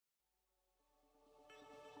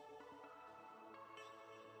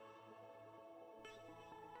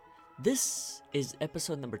This is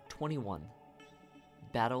episode number 21,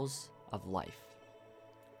 Battles of Life,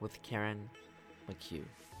 with Karin McHugh.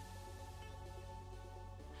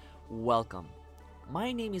 Welcome.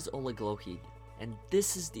 My name is Oleg Lohid, and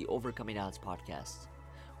this is the Overcoming Odds podcast,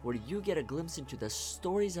 where you get a glimpse into the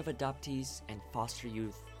stories of adoptees and foster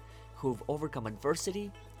youth who've overcome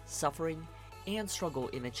adversity, suffering, and struggle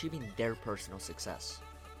in achieving their personal success.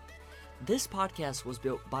 This podcast was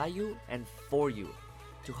built by you and for you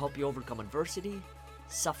to help you overcome adversity,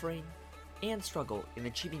 suffering, and struggle in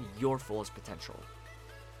achieving your fullest potential.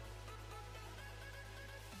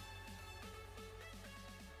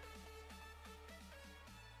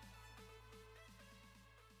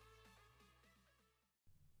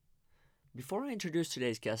 Before I introduce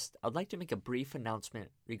today's guest, I'd like to make a brief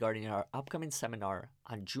announcement regarding our upcoming seminar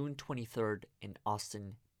on June 23rd in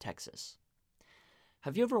Austin, Texas.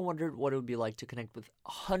 Have you ever wondered what it would be like to connect with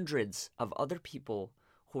hundreds of other people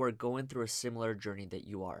who are going through a similar journey that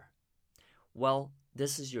you are? Well,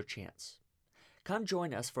 this is your chance. Come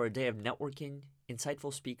join us for a day of networking,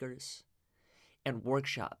 insightful speakers, and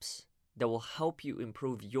workshops that will help you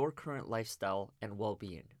improve your current lifestyle and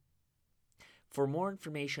well-being. For more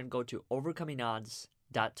information, go to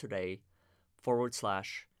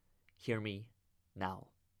overcomingodds.today/hear me now.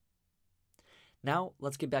 Now,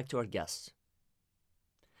 let's get back to our guest.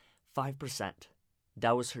 5%.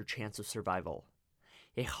 That was her chance of survival.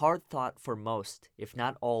 A hard thought for most, if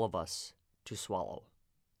not all of us, to swallow.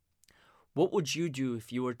 What would you do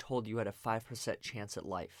if you were told you had a 5% chance at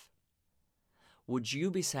life? Would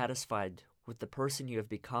you be satisfied with the person you have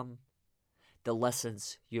become, the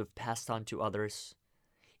lessons you have passed on to others,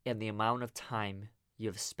 and the amount of time you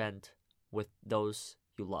have spent with those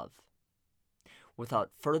you love?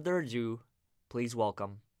 Without further ado, please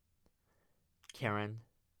welcome Karin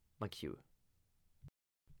McHugh.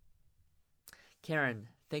 Karin,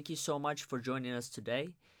 thank you so much for joining us today.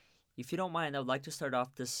 If you don't mind, I would like to start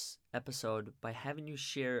off this episode by having you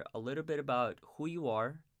share a little bit about who you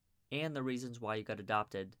are and the reasons why you got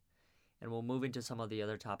adopted, and we'll move into some of the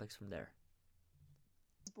other topics from there.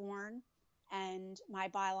 Born, and my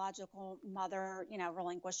biological mother,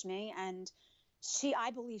 relinquished me, and I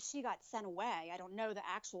believe she got sent away. I don't know the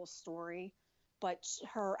actual story, but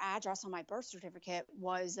her address on my birth certificate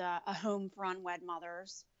was a home for unwed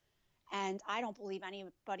mothers. And I don't believe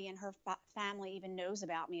anybody in her family even knows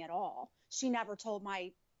about me at all. She never told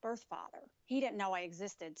my birth father. He didn't know I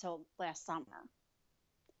existed till last summer.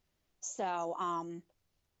 So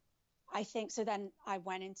I think, so then I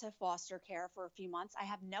went into foster care for a few months. I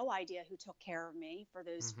have no idea who took care of me for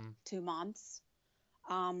those 2 months.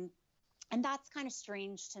 And that's kind of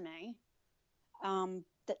strange to me,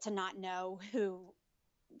 that to not know who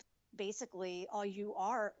basically all you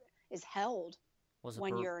are is held. Was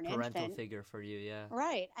when you're an parental infant figure for you, yeah.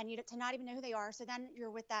 Right. And to not even know who they are. So then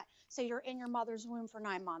you're with that. So you're in your mother's womb for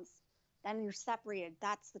 9 months. Then you're separated.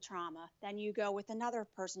 That's the trauma. Then you go with another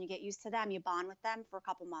person. You get used to them. You bond with them for a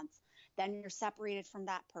couple months. Then you're separated from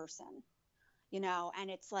that person,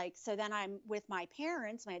 and it's like, so then I'm with my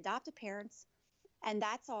parents, my adopted parents, and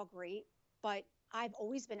that's all great. But I've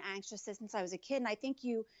always been anxious since I was a kid. And I think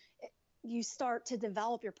you start to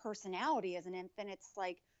develop your personality as an infant. It's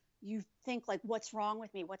like, you think like, what's wrong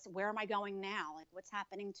with me? Where am I going now? Like, what's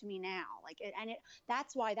happening to me now?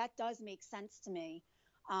 That's why that does make sense to me.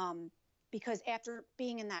 Because after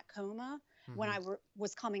being in that coma, when I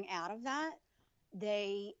was coming out of that,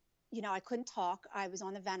 I couldn't talk. I was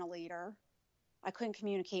on the ventilator. I couldn't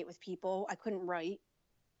communicate with people. I couldn't write.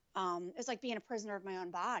 It was like being a prisoner of my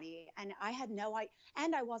own body. And I had and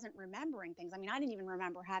I wasn't remembering things. I mean, I didn't even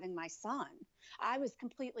remember having my son. I was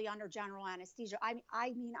completely under general anesthesia. I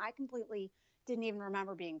completely didn't even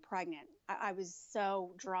remember being pregnant. I was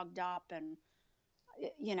so drugged up, and,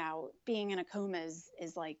 being in a coma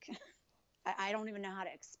is like, I don't even know how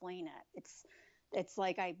to explain it. It's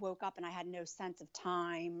like I woke up and I had no sense of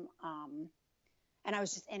time. And I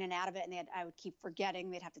was just in and out of it, and I would keep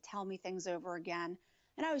forgetting. They'd have to tell me things over again.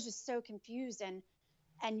 And I was just so confused, and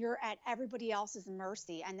you're at everybody else's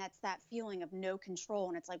mercy. And that's that feeling of no control.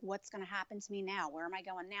 And it's like, what's going to happen to me now? Where am I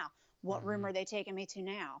going now? What room are they taking me to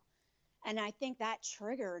now? And I think that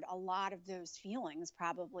triggered a lot of those feelings,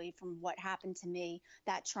 probably from what happened to me,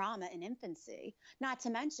 that trauma in infancy, not to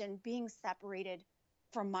mention being separated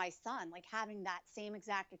from my son, like having that same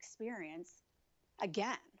exact experience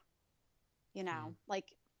again,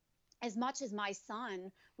 like, as much as my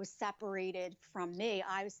son was separated from me,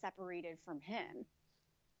 I was separated from him,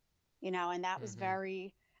 and that was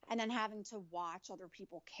and then having to watch other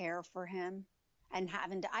people care for him, and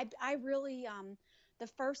having to, I really, The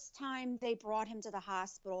first time they brought him to the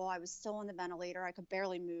hospital, I was still on the ventilator. I could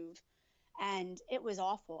barely move. And it was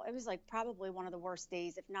awful. It was like probably one of the worst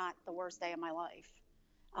days, if not the worst day of my life,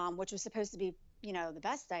 which was supposed to be, the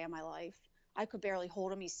best day of my life. I could barely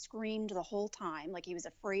hold him. He screamed the whole time, like he was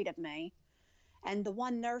afraid of me. And the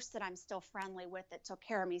one nurse that I'm still friendly with that took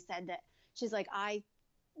care of me said that she's like, I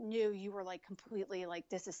knew you were like completely like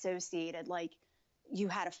disassociated, like you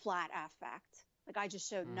had a flat affect. Like I just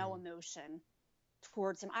showed no emotion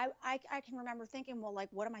towards him. I can remember thinking, well, like,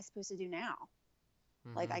 what am I supposed to do now?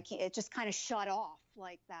 Like I can't, it just kind of shut off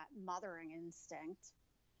like that mothering instinct.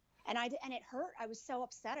 And it hurt. I was so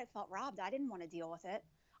upset. I felt robbed. I didn't want to deal with it.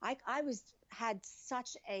 I had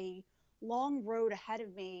such a long road ahead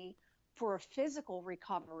of me for a physical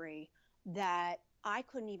recovery that I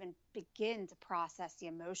couldn't even begin to process the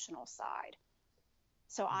emotional side.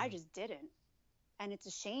 So I just didn't. And it's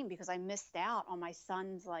a shame because I missed out on my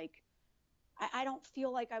son's, like, I don't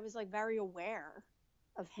feel like I was like very aware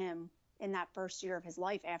of him in that first year of his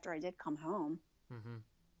life after I did come home.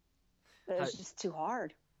 But it was just too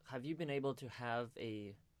hard. Have you been able to have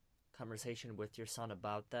a conversation with your son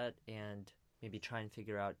about that and maybe try and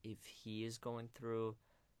figure out if he is going through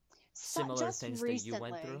similar things that you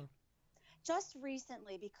went through? Just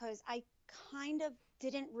recently, because I kind of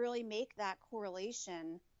didn't really make that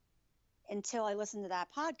correlation until I listened to that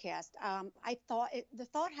podcast. I thought the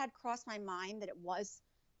thought had crossed my mind that it was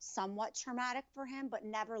somewhat traumatic for him, but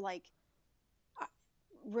never like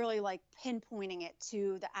really like pinpointing it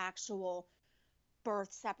to the actual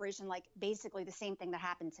birth separation, like basically the same thing that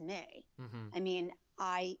happened to me. I mean,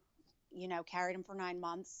 I carried him for 9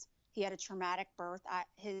 months. He had a traumatic birth.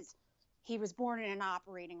 He was born in an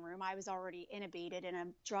operating room. I was already intubated in a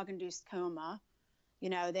drug-induced coma.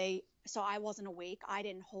 So I wasn't awake. I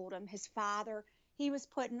didn't hold him. His father, he was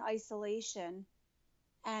put in isolation,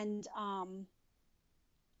 and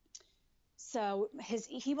so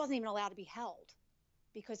he wasn't even allowed to be held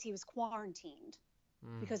because he was quarantined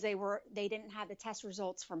because they didn't have the test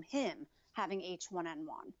results from him having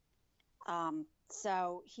H1N1.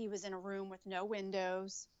 So he was in a room with no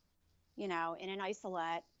windows, in an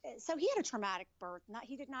isolate. So he had a traumatic birth.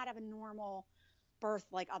 He did not have a normal birth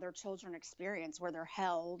like other children experience where they're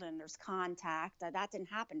held and there's contact. That didn't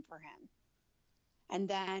happen for him. And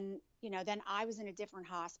then, then I was in a different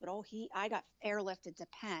hospital. I got airlifted to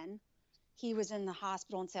Penn. He was in the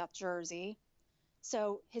hospital in South Jersey.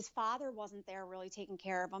 So his father wasn't there really taking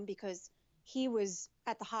care of him because he was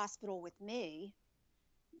at the hospital with me.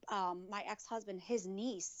 My ex-husband, his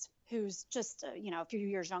niece, who's just, a few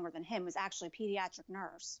years younger than him, was actually a pediatric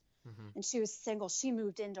nurse. And she was single. She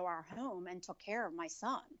moved into our home and took care of my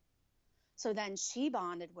son. So then she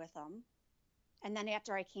bonded with him. And then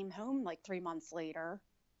after I came home, like 3 months later,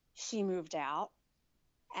 she moved out.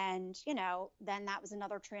 And, then that was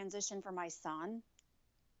another transition for my son.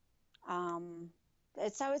 So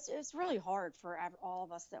it's really hard for all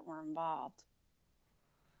of us that were involved.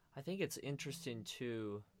 I think it's interesting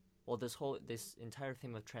too. Well, this entire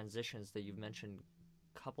theme of transitions that you've mentioned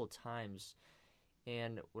a couple times,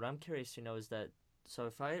 and what I'm curious to know is that, so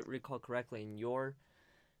if I recall correctly, in your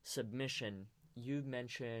submission, you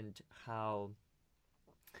mentioned how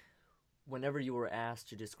whenever you were asked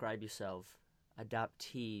to describe yourself,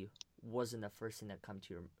 adoptee wasn't the first thing that came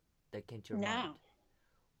to your mind.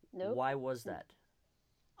 Nope. Why was that?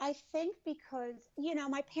 I think because,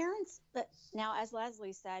 my parents, now as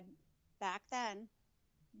Leslie said, back then,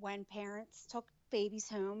 when parents took babies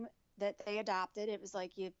home that they adopted, it was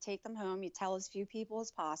like you take them home, you tell as few people as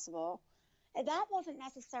possible. And that wasn't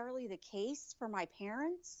necessarily the case for my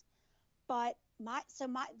parents, but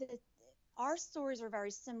our stories are very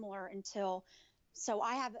similar so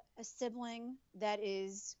I have a sibling that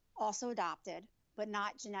is also adopted, but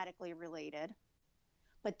not genetically related.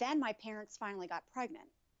 But then my parents finally got pregnant.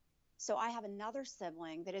 So I have another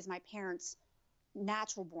sibling that is my parents'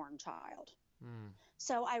 natural born child.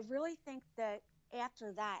 So I really think that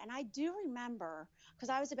after that, and I do remember, because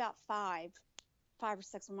I was about five or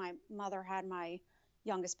six when my mother had my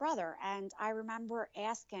youngest brother. And I remember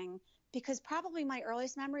asking, because probably my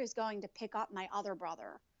earliest memory is going to pick up my other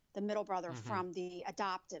brother, the middle brother, from the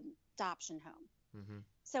adoption home.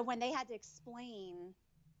 So when they had to explain,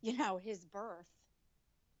 his birth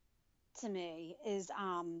to me is,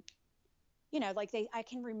 I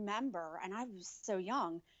can remember, and I was so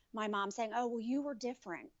young, my mom saying, "Oh, well, you were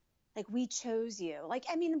different. Like, we chose you." Like,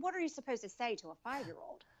 I mean, what are you supposed to say to a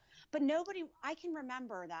 5-year-old? But I can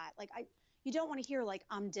remember that. Like, you don't want to hear, like,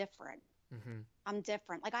 I'm different. I'm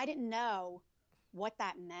different. Like, I didn't know what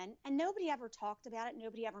that meant. And nobody ever talked about it.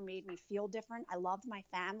 Nobody ever made me feel different. I loved my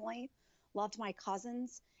family. loved my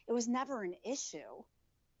cousins. It was never an issue.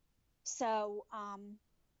 So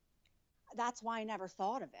that's why I never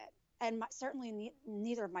thought of it. And certainly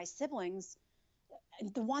neither of my siblings,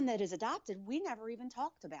 the one that is adopted, we never even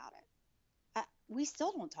talked about it. We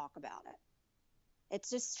still don't talk about it. It's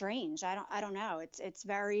just strange. I don't know. It's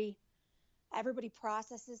very, everybody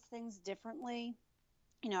processes things differently.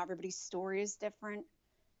 Everybody's story is different.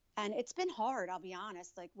 And it's been hard, I'll be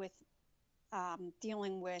honest, like with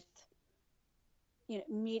dealing with,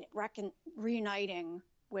 reuniting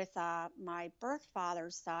with my birth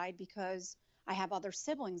father's side, because I have other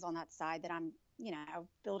siblings on that side that I'm,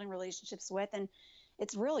 building relationships with. And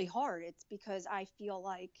it's really hard. It's because I feel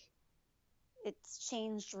like it's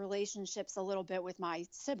changed relationships a little bit with my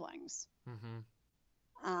siblings.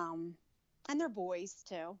 And they're boys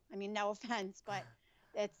too. I mean, no offense, but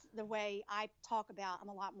it's the way I talk about. I'm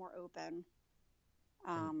a lot more open.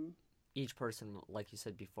 Each person, like you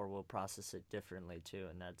said before, will process it differently too,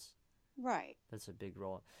 and that's right. That's a big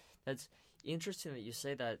role. That's interesting that you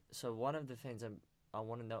say that. So one of the things I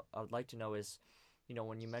would like to know is,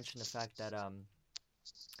 when you mentioned the fact that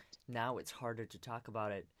now it's harder to talk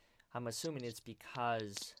about it. I'm assuming it's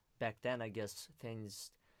because back then, I guess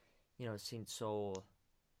things, seemed so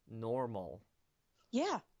normal.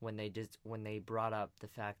 Yeah. When they brought up the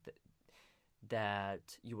fact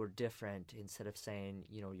that you were different, instead of saying,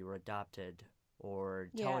 you were adopted, or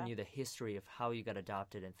telling you the history of how you got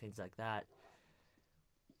adopted and things like that.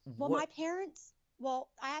 Well, my parents,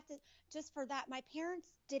 I have to, just for that, my parents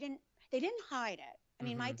didn't hide it. I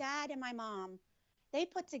mean, my dad and my mom, they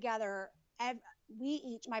put together,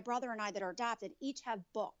 my brother and I that are adopted, each have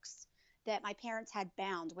books that my parents had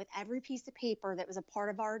bound with every piece of paper that was a part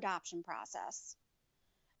of our adoption process.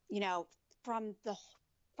 From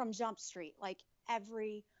Jump Street, like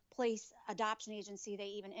every place, adoption agency they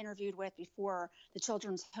even interviewed with before the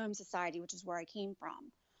Children's Home Society, which is where I came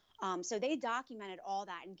from. So they documented all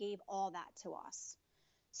that and gave all that to us.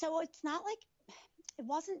 So it's not like, it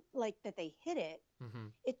wasn't like that they hid it.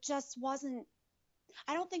 It just wasn't,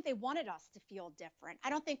 I don't think they wanted us to feel different. I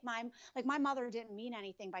don't think my mother didn't mean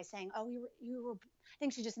anything by saying, oh, you were, I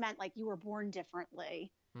think she just meant like you were born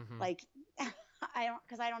differently. Like,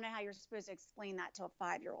 because I don't know how you're supposed to explain that to a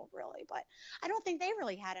 5-year-old really, but I don't think they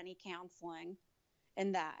really had any counseling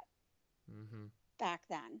in that back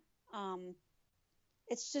then.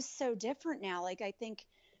 It's just so different now. Like, I think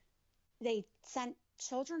they sent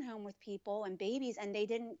children home with people and babies, and they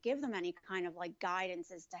didn't give them any kind of like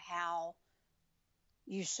guidance as to how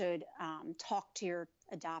you should talk to your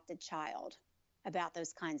adopted child about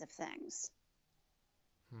those kinds of things,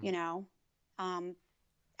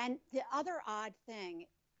 And the other odd thing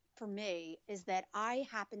for me is that I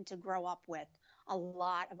happen to grow up with a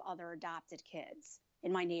lot of other adopted kids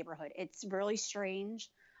in my neighborhood. It's really strange.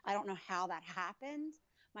 I don't know how that happened.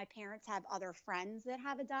 My parents have other friends that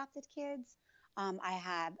have adopted kids. I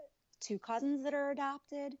have 2 cousins that are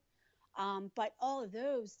adopted. But all of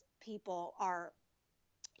those people are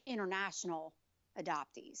international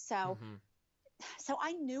adoptees. So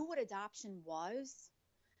I knew what adoption was.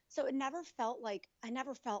 So I never felt like, I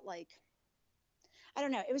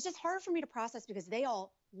don't know. It was just hard for me to process because they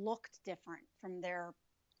all looked different from their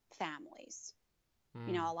families.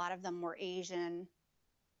 A lot of them were Asian,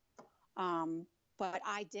 but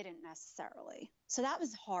I didn't necessarily. So that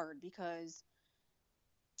was hard because,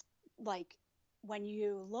 like, when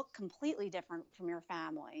you look completely different from your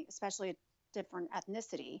family, especially a different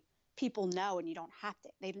ethnicity, people know, and you don't have to.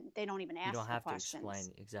 They don't even ask you don't have questions. To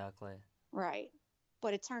explain exactly. Right.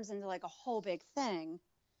 But it turns into like a whole big thing.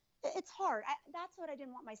 It's hard. That's what I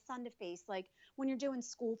didn't want my son to face. Like when you're doing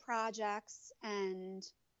school projects and,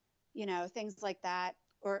 things like that,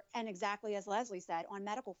 and exactly as Leslie said, on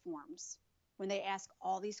medical forms, when they ask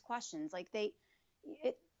all these questions, like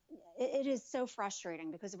it is so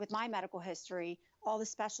frustrating because with my medical history, all the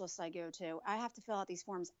specialists I go to, I have to fill out these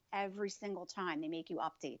forms every single time. They make you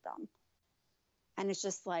update them. And it's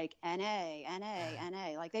just like NA.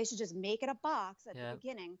 Like they should just make it a box at the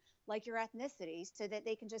beginning, like your ethnicity, so that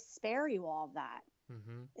they can just spare you all of that.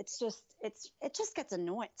 It just gets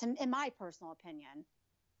annoying, in my personal opinion,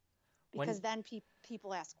 because then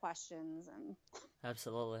people ask questions and.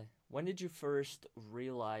 Absolutely. When did you first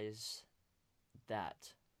realize that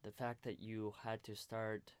the fact that you had to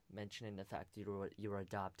start mentioning the fact that you were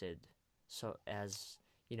adopted, so as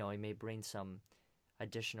it may bring some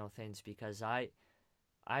additional things, because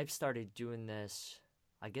I've started doing this,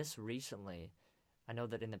 I guess, recently. I know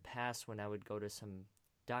that in the past when I would go to some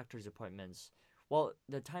doctor's appointments, well,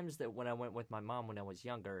 the times that when I went with my mom when I was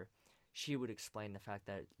younger, she would explain the fact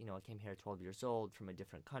that, I came here at 12 years old from a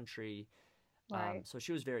different country, Right. So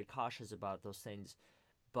she was very cautious about those things.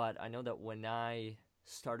 But I know that when I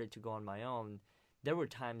started to go on my own, there were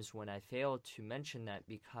times when I failed to mention that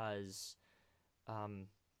because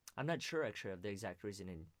I'm not sure actually of the exact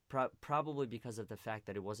reasoning. Probably because of the fact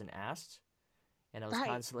that it wasn't asked, and I was Right.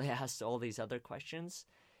 constantly asked all these other questions.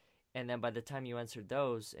 And then by the time you answered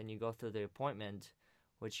those and you go through the appointment,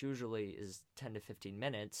 which usually is 10 to 15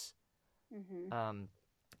 minutes, Hmm.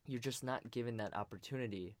 you're just not given that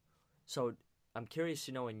opportunity. So I'm curious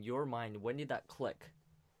to know, in your mind, when did that click?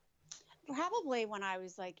 Probably when I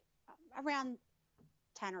was like around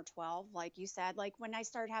 10 or 12, like you said, like when I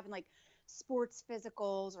started having like sports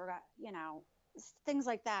physicals or, things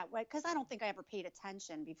like that. Because I don't think I ever paid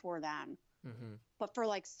attention before then. Mm-hmm. But for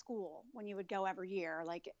like school, when you would go every year,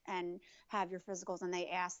 like, and have your physicals and they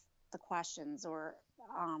ask the questions, or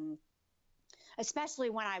um, especially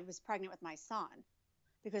when I was pregnant with my son,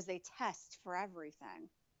 because they test for everything.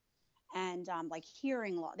 And like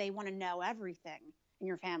hearing law, they want to know everything in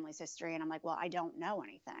your family's history. And I'm like, well, I don't know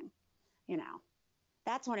anything, you know.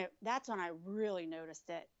 That's when I really noticed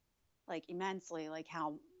it, like immensely, like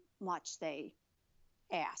how much they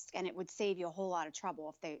ask, and it would save you a whole lot of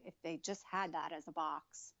trouble if they just had that as a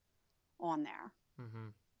box on there. Mm-hmm.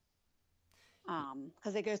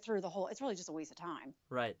 Because they go through the whole, it's really just a waste of time,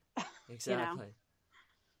 Right. you know. Exactly.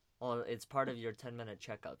 Well, it's part of your 10-minute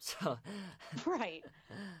checkup, so. Right.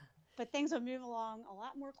 But things would move along a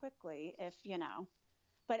lot more quickly if,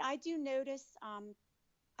 but I do notice,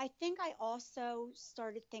 I think I also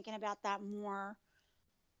started thinking about that more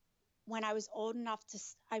when I was old enough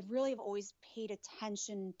I really have always paid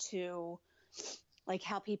attention to like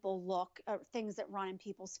how people look, things that run in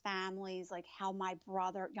people's families, like how my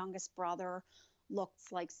youngest brother,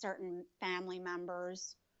 looks like certain family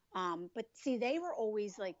members. But see, they were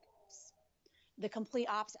always like the complete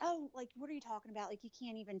opposite. Oh, like, what are you talking about? Like, you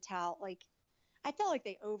can't even tell. Like, I felt like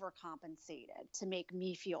they overcompensated to make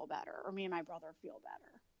me feel better, or me and my brother feel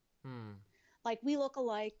better. Hmm. Like, we look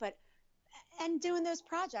alike, and doing those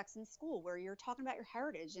projects in school where you're talking about your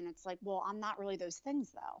heritage, and it's like, well, I'm not really those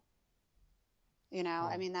things though. I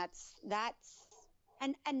Huh. mean, that's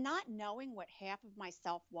and not knowing what half of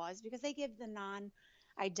myself was, because they give the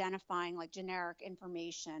non-identifying, like, generic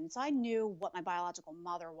information. So I knew what my biological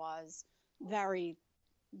mother was, very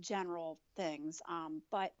general things.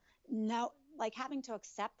 But no, like, having to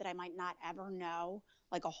accept that I might not ever know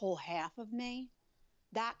like a whole half of me,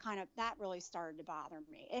 that really started to bother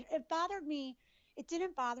me. It bothered me. It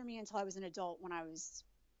didn't bother me until I was an adult, when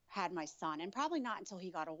had my son, and probably not until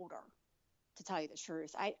he got older, to tell you the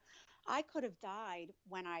truth. I could have died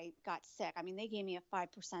when I got sick. I mean, they gave me a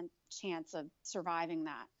 5% chance of surviving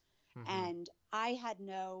that. Mm-hmm. And I had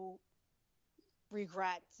no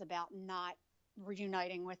regrets about not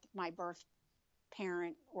reuniting with my birth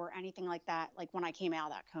parent or anything like that, like when I came out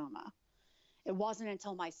of that coma. It wasn't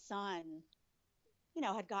until my son,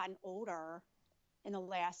 had gotten older in the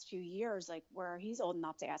last few years, like where he's old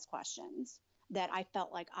enough to ask questions, that I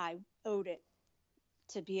felt like I owed it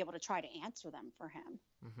to be able to try to answer them for him.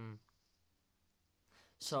 Mm-hmm.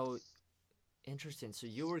 So interesting. So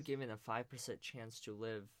you were given a 5% chance to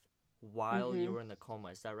live while you Mm-hmm. were in the coma.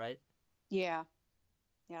 Is that right? Yeah.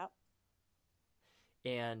 Yep.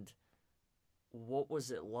 And what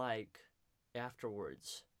was it like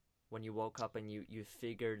afterwards when you woke up and you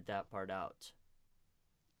figured that part out?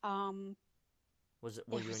 Um, Was it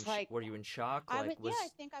it was like, were you in shock? I would, Like yeah, I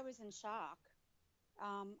was think I was in shock.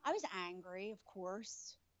 I was angry, of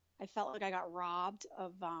course. I felt like I got robbed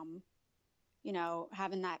of,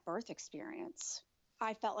 having that birth experience.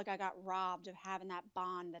 I felt like I got robbed of having that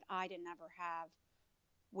bond that I didn't ever have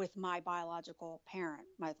with my biological parent,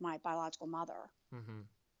 with my biological mother. Mm-hmm.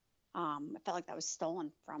 I felt like that was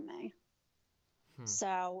stolen from me. Hmm.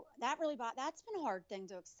 So that's been a hard thing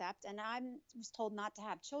to accept. And I was told not to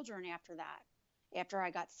have children after that, after I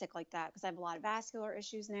got sick like that, because I have a lot of vascular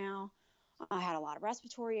issues now. I had a lot of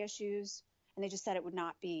respiratory issues, and they just said it would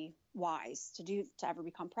not be wise to ever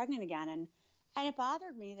become pregnant again. And it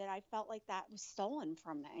bothered me that I felt like that was stolen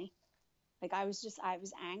from me. Like, I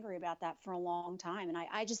was angry about that for a long time. And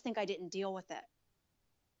I just think I didn't deal with it.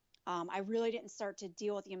 I really didn't start to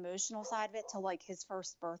deal with the emotional side of it till like his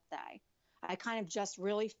first birthday. I kind of just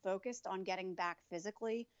really focused on getting back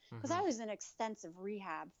physically, because Mm-hmm. I was in extensive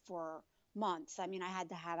rehab for months. I mean, I had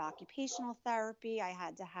to have occupational therapy, I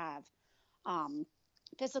had to have um,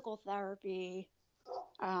 physical therapy,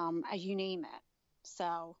 you name it.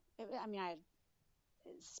 So, I mean, I had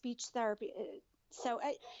speech therapy.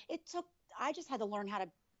 It took, I just had to learn how to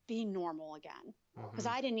be normal again, because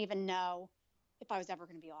Mm-hmm. I didn't even know if I was ever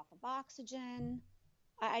going to be off of oxygen.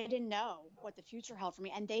 I didn't know what the future held for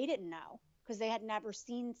me, and they didn't know. because they had never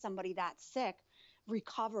seen somebody that sick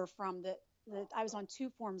recover from I was on 2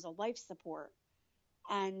 forms of life support,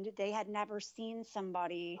 and they had never seen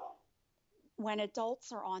somebody. When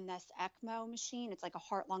adults are on this ECMO machine, it's like a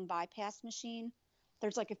heart-lung bypass machine,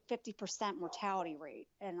 there's like a 50% mortality rate,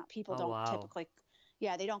 and people Oh, don't wow. typically,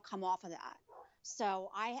 yeah, they don't come off of that.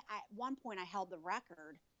 So at one point I held the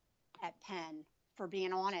record at Penn for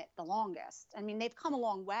being on it the longest. I mean, they've come a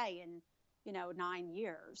long way in, 9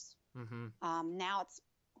 years. Now it's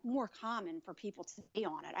more common for people to be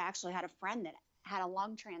on it. I actually had a friend that had a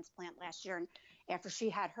lung transplant last year, and after she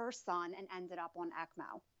had her son, and ended up on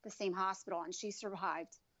ECMO, the same hospital, and she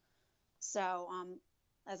survived. So,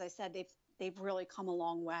 as I said, they've really come a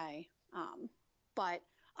long way. But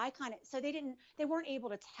so they weren't able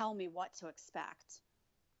to tell me what to expect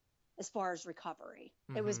as far as recovery.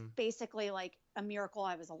 It was basically like a miracle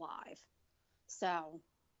I was alive. So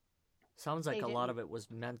sounds like a lot of it was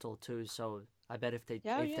mental too. So I bet if they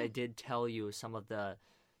did tell you some of the,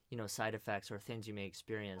 side effects or things you may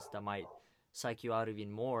experience, that might psych you out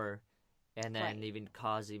even more, and then even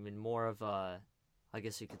cause even more of a, I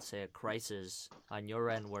guess you could say, a crisis on your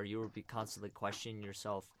end, where you would be constantly questioning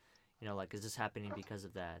yourself, like, is this happening because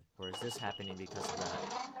of that? Or is this happening because of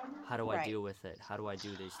that? How do I deal with it? How do I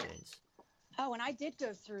do these things? Oh, and I did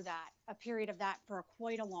go through a period of that for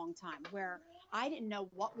quite a long time, where I didn't know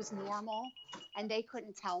what was normal, and they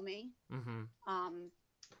couldn't tell me.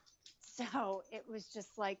 So it was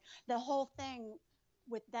just like the whole thing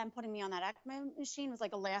with them putting me on that ECMO machine was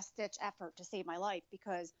like a last-ditch effort to save my life,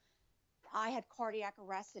 because I had cardiac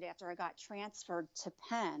arrested after I got transferred to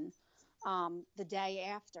Penn the day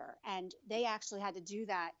after, and they actually had to do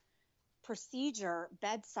that procedure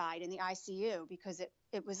bedside in the ICU, because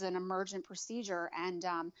it was an emergent procedure. And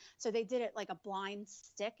so they did it like a blind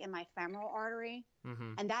stick in my femoral artery.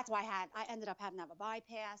 And that's why I ended up having to have a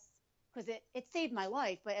bypass, because it saved my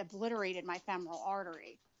life, but obliterated my femoral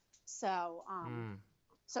artery. So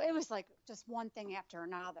so it was like just one thing after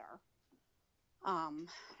another.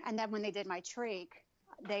 And then when they did my trach,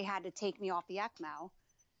 they had to take me off the ECMO.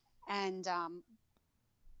 And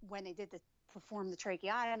when they did perform the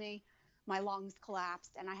tracheotomy, my lungs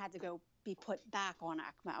collapsed, and I had to go be put back on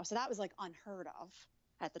ECMO. So that was like unheard of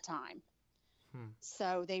at the time.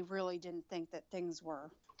 So they really didn't think that things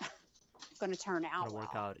were going to turn out well.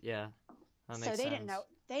 Work out, yeah. That makes they sense. didn't know.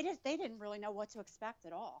 They didn't really know what to expect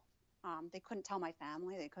at all. They couldn't tell my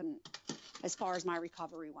family. They couldn't, as far as my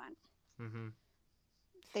recovery went.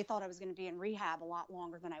 They thought I was going to be in rehab a lot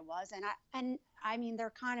longer than I was, and I mean,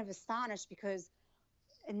 they're kind of astonished, because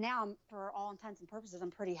now, for all intents and purposes,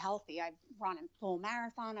 I'm pretty healthy. I've run a full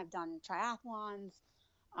marathon. I've done triathlons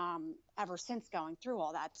ever since going through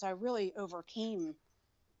all that. So I really overcame,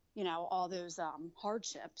 all those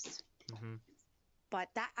hardships. But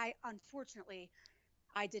unfortunately,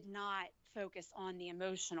 I did not focus on the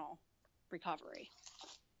emotional recovery,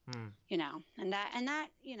 and that,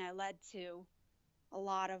 led to a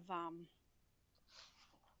lot of,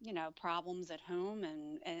 problems at home,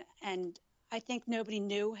 and I think nobody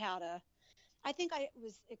knew how to. I think I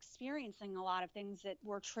was experiencing a lot of things that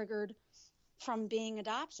were triggered from being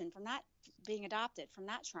adopted from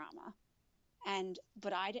that trauma,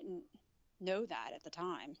 but I didn't know that at the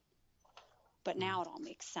time. But now it all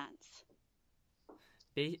makes sense.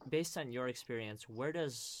 Based on your experience, where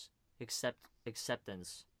does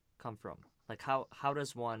acceptance come from? Like, how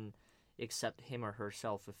does one accept him or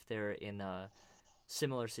herself if they're in a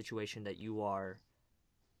similar situation that you are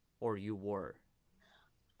or you were?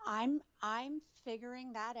 I'm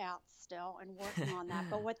figuring that out still and working on that.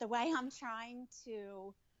 But the way I'm trying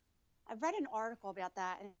to, I've read an article about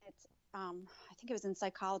that, and it's I think it was in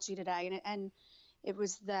Psychology Today, and it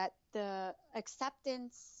was that the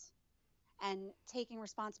acceptance and taking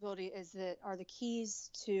responsibility are the keys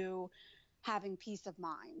to having peace of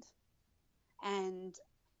mind. And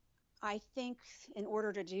I think in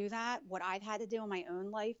order to do that, what I've had to do in my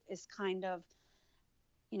own life is kind of,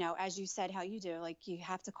 as you said, how you do, like, you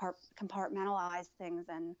have to compartmentalize things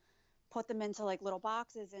and put them into like little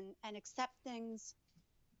boxes, and accept things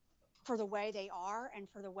for the way they are and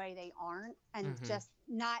for the way they aren't, and just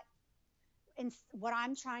not. And what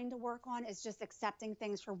I'm trying to work on is just accepting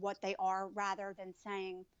things for what they are, rather than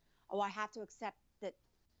saying, oh, I have to accept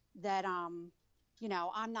that I'm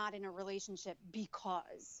not in a relationship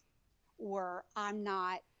because, or I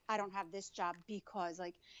don't have this job because,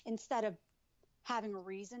 like, instead of having a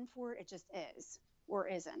reason for it, it just is or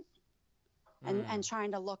isn't. And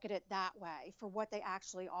trying to look at it that way for what they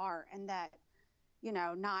actually are, and that,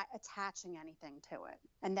 not attaching anything to it,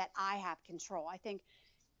 and that I have control. I think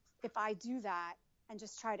if I do that and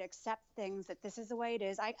just try to accept things that this is the way it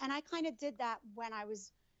is. I kind of did that when I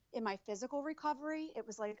was in my physical recovery. It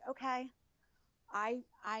was like, okay,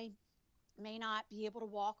 I may not be able to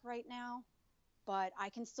walk right now, but I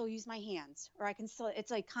can still use my hands, or I can still, it's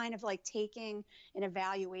like kind of like taking an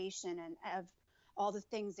evaluation and of all the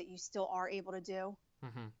things that you still are able to do,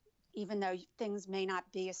 Mm-hmm. even though things may not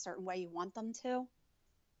be a certain way you want them to.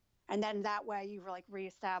 And then that way you like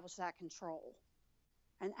reestablish that control.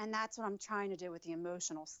 And that's what I'm trying to do with the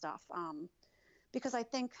emotional stuff. Because I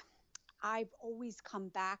think I've always come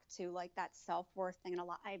back to like that self-worth thing. And a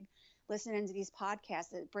lot, I've listened into these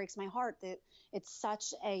podcasts. It breaks my heart that it's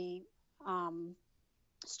such a um,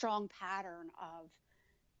 strong pattern of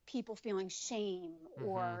people feeling shame Mm-hmm.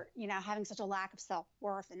 or, you know, having such a lack of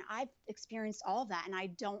self-worth. And I've experienced all of that, and I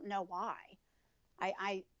don't know why.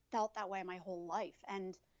 I felt that way my whole life.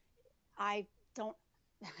 And I don't,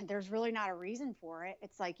 there's really not a reason for it.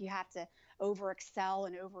 It's like you have to over excel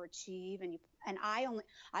and overachieve, and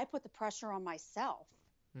I put the pressure on myself.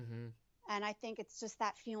 Mm-hmm. And I think it's just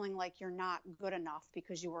that feeling like you're not good enough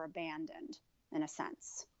because you were abandoned in a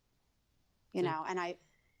sense, you It's, know. And I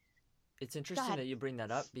it's Go interesting ahead. that you bring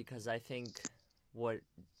that up, because I think what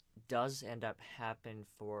does end up happen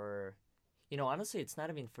for, honestly, it's not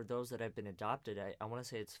even for those that have been adopted. I want to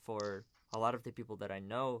say it's for a lot of the people that I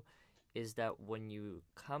know, is that when you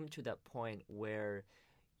come to that point where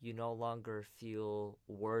you no longer feel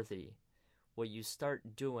worthy, what you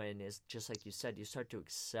start doing is, just like you said, you start to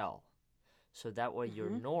excel. So that way your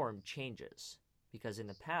Hmm. norm changes. Because in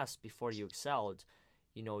the past, before you excelled,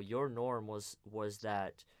 your norm was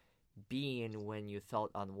that being when you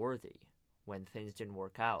felt unworthy, when things didn't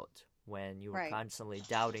work out, when you were Right. constantly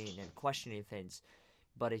doubting and questioning things.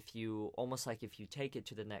 But if you, almost like if you take it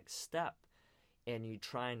to the next step and you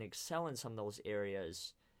try and excel in some of those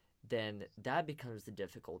areas, then that becomes the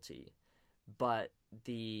difficulty. But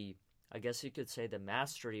I guess you could say, the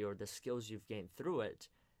mastery or the skills you've gained through it,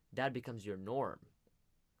 that becomes your norm.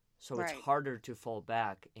 So it's Right. harder to fall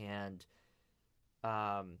back and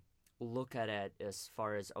um, look at it as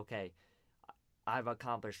far as, okay, I've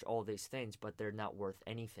accomplished all these things, but they're not worth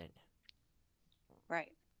anything.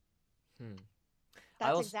 Right. Hmm. I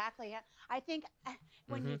That's also. exactly it. I think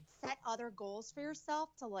when Mm-hmm. you set other goals for yourself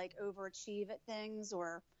to like overachieve at things,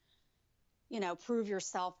 or, you know, prove your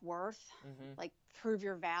self-worth, Mm-hmm. like prove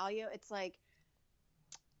your value, it's like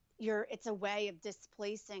it's a way of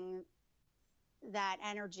displacing that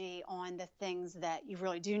energy on the things that you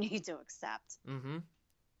really do need to accept, Mm-hmm.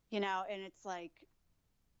 you know. And it's like,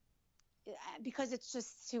 because it's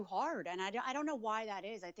just too hard. And I don't know why that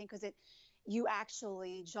is. I think because you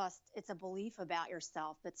actually just, it's a belief about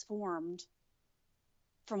yourself that's formed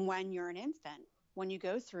from when you're an infant, when you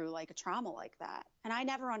go through like a trauma like that. And I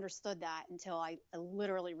never understood that until I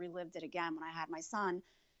literally relived it again when I had my son,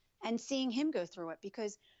 and seeing him go through it.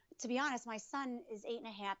 Because to be honest, my son is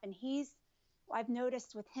 8.5, and I've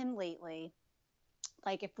noticed with him lately,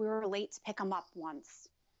 like if we were late to pick him up once,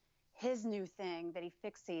 his new thing that he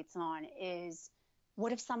fixates on is,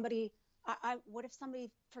 what if somebody, what if somebody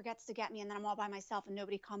forgets to get me, and then I'm all by myself and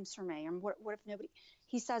nobody comes for me? And what if nobody,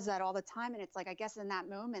 he says that all the time. And it's like, I guess in that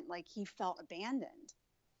moment, like he felt abandoned.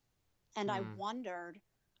 And Hmm. I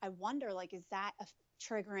wonder, like, is that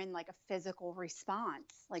triggering like a physical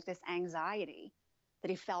response, like this anxiety that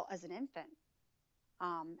he felt as an infant?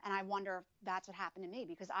 And I wonder if that's what happened to me,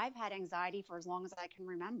 because I've had anxiety for as long as I can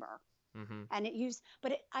remember. Mm-hmm. And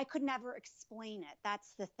I could never explain it.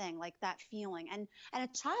 That's the thing, like that feeling. And a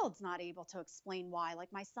child's not able to explain why. Like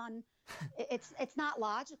my son, it's not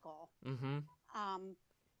logical. Mm-hmm. Um,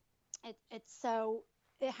 it's so,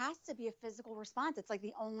 it has to be a physical response. It's like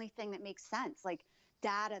the only thing that makes sense, like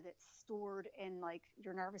data that's stored in like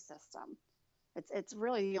your nervous system. It's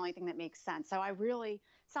really the only thing that makes sense. So I really,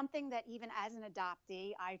 something that even as an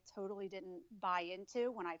adoptee, I totally didn't buy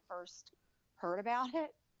into when I first heard about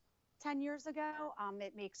it 10 years ago.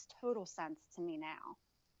 It makes total sense to me now.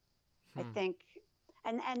 I Hmm. think,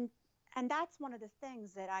 and and and that's one of the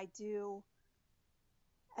things that I do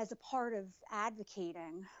as a part of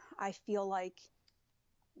advocating. I feel like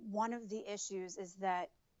one of the issues is that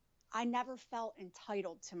I never felt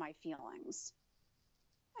entitled to my feelings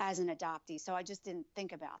as an adoptee, so I just didn't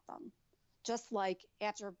think about them. Just like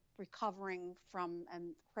after recovering from a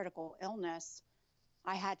critical illness,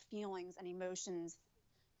 I had feelings and emotions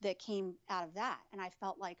that came out of that, and I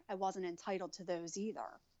felt like I wasn't entitled to those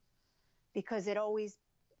either, because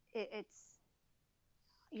it's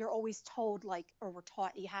you're always told, like, or we're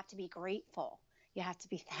taught, you have to be grateful, you have to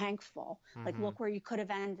be thankful, like Mm-hmm. look where you could have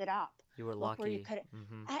ended up, You were look where you lucky. could.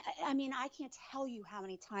 Mm-hmm. I mean, I can't tell you how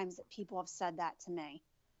many times that people have said that to me.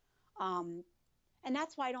 um, And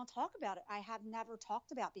that's why I don't talk about it. I have never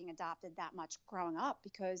talked about being adopted that much growing up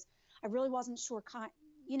because I really wasn't sure.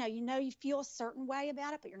 You feel a certain way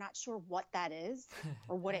about it, but you're not sure what that is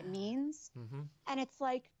or what it means. Mm-hmm. And it's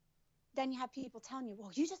like, then you have people telling you,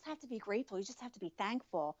 well, you just have to be grateful. You just have to be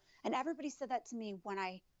thankful. And everybody said that to me when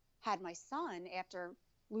I had my son after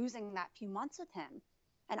losing that few months with him.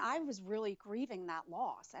 And I was really grieving that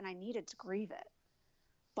loss and I needed to grieve it.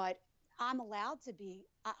 But I'm allowed to be,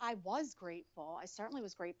 I was grateful. I certainly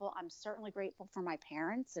was grateful. I'm certainly grateful for my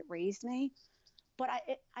parents that raised me. But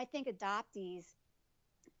I think adoptees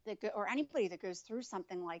or anybody that goes through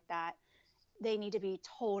something like that, they need to be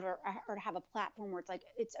told or have a platform where it's like,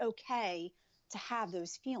 it's okay to have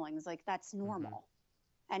those feelings. Like that's Mm-hmm. normal.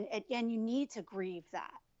 And you need to grieve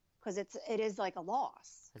that because it is like a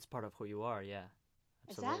loss. It's part of who you are. Yeah,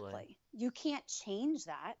 absolutely. Exactly. You can't change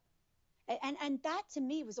that. And that to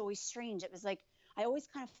me was always strange. It was like I always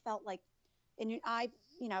kind of felt like I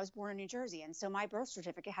was born in New Jersey, and so my birth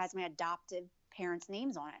certificate has my adoptive parents'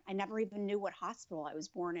 names on it. I never even knew what hospital I was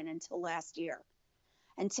born in until last year.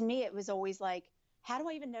 And to me it was always like, how do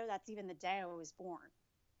I even know that's even the day I was born?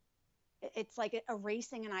 It's like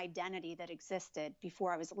erasing an identity that existed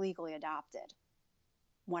before I was legally adopted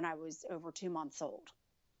when I was over 2 months old.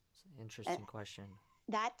 It's an And interesting question.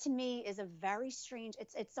 that to me is a very strange,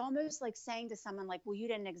 it's almost like saying to someone like, well, you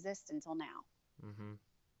didn't exist until now. Mm-hmm.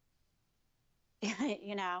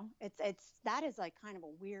 It's that is like kind of a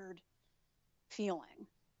weird feeling.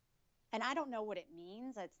 And I don't know what it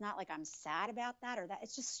means. It's not like I'm sad about that or that.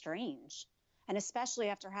 It's just strange. And especially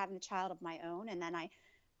after having a child of my own. And then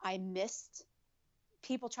I missed,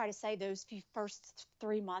 people try to say those first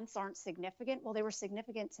 3 months aren't significant. Well, they were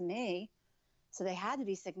significant to me. So they had to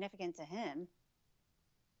be significant to him.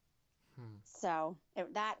 Hmm. So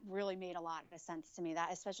that really made a lot of sense to me.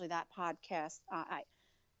 That, especially that podcast,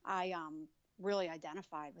 I really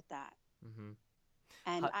identified with that. Mm-hmm.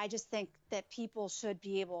 And How, I just think that people should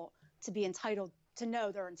be able to be entitled to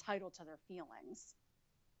know they're entitled to their feelings.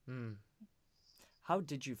 mm, how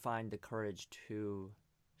did you find the courage to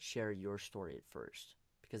share your story at first?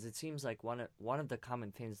 Because it seems like one of the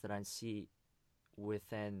common things that I see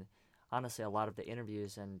within, honestly, a lot of the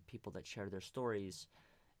interviews and people that share their stories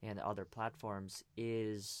and other platforms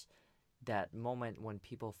is that moment when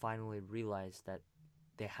people finally realize that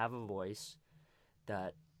they have a voice,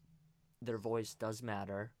 that their voice does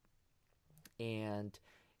matter, and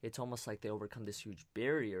it's almost like they overcome this huge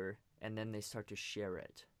barrier and then they start to share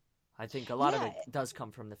it. I think a lot of Yeah. it does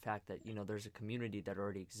come from the fact that, there's a community that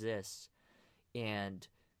already exists and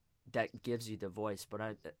that gives you the voice. But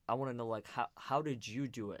I want to know, like, how did you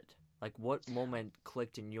do it? Like, what moment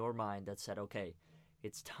clicked in your mind that said, okay,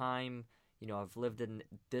 it's time, I've lived in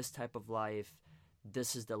this type of life.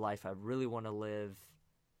 This is the life I really want to live.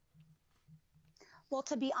 Well,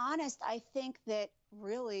 to be honest, I think that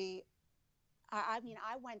really, I mean,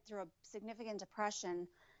 I went through a significant depression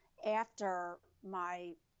after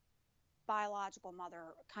my biological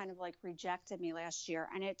mother kind of like rejected me last year.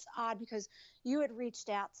 And it's odd because you had reached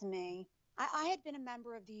out to me. I had been a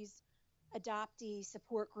member of these adoptee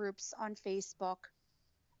support groups on Facebook,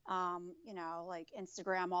 like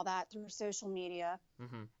Instagram, all that through social media.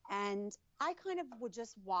 Mm-hmm. And I kind of would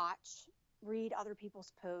just read other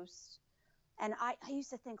people's posts. And I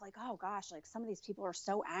used to think like, oh gosh, like some of these people are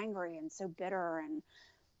so angry and so bitter. And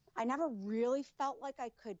I never really felt like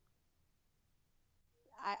I could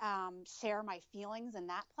share my feelings in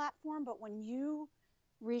that platform. But when you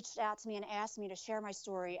reached out to me and asked me to share my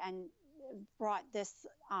story and brought this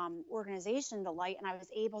organization to light, and I was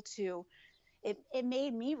able to, it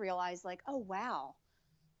made me realize like, oh, wow,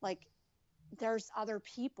 like there's other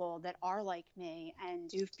people that are like me and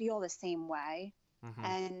do feel the same way. Mm-hmm.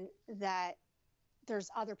 And that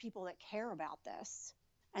there's other people that care about this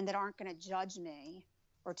and that aren't going to judge me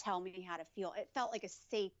or tell me how to feel. It felt like a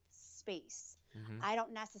safe space. Mm-hmm. I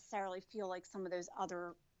don't necessarily feel like some of those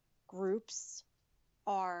other groups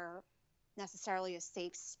are necessarily a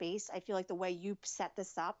safe space. I feel like the way you set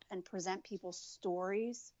this up and present people's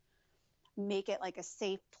stories make it like a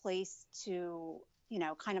safe place to,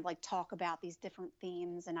 kind of like talk about these different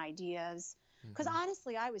themes and ideas. Because Mm-hmm.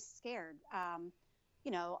 honestly, I was scared.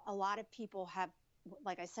 A lot of people have,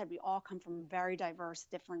 like I said, we all come from very diverse,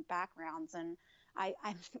 different backgrounds. And I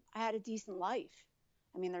had a decent life.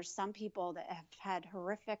 I mean, there's some people that have had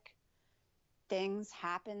horrific things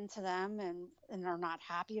happen to them and are not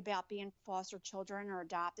happy about being foster children or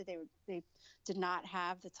adopted. They did not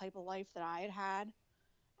have the type of life that I had had.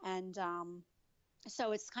 And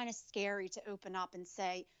so it's kind of scary to open up and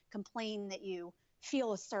complain that you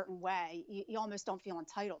feel a certain way. You almost don't feel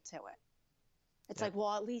entitled to it. It's Yep. like,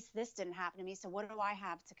 well, at least this didn't happen to me. So what do I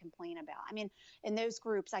have to complain about? I mean, in those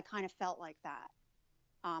groups, I kind of felt like that.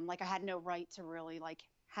 Like I had no right to really like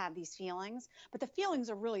have these feelings, but the feelings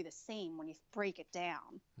are really the same when you break it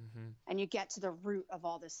down Mm-hmm. and you get to the root of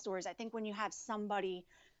all the stories. I think when you have somebody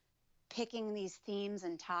picking these themes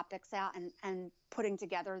and topics out and putting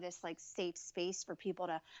together this like safe space for people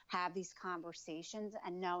to have these conversations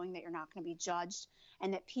and knowing that you're not going to be judged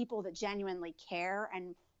and that people that genuinely care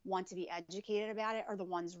and want to be educated about it are the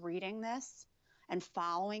ones reading this and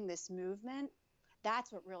following this movement,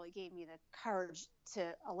 that's what really gave me the courage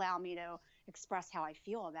to allow me to express how I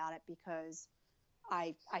feel about it, because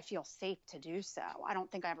I feel safe to do so. I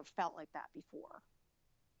don't think I ever felt like that before.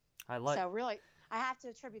 I like. So really, I have to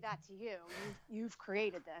attribute that to you. You've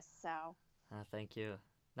created this, so. Thank you.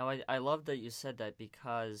 Now, I love that you said that,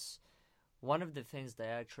 because one of the things that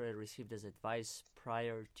I actually received as advice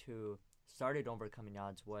prior to started Overcoming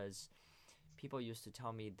Odds was people used to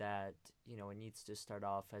tell me that, you know, it needs to start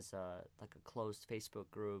off as a closed Facebook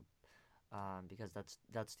group, because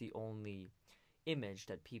that's the only image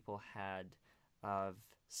that people had of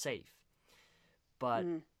safe. But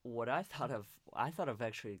what I thought of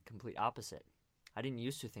actually complete opposite. I didn't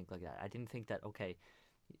used to think like that. I didn't think that, okay,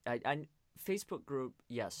 I Facebook group,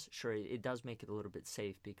 yes, sure, it does make it a little bit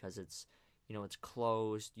safe because it's, you know, it's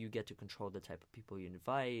closed. You get to control the type of people you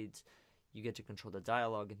invite. You get to control the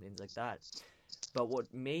dialogue and things like that. But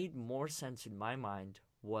what made more sense in my mind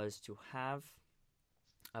was to have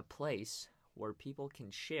a place where people can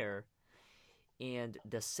share. And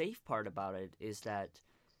the safe part about it is that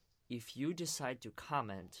if you decide to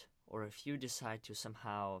comment, or if you decide to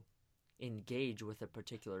somehow engage with a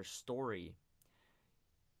particular story,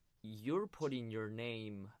 you're putting your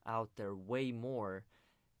name out there way more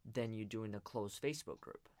than you do in a closed Facebook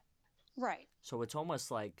group. Right. So it's almost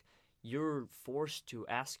like you're forced to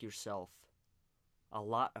ask yourself a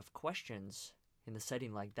lot of questions in a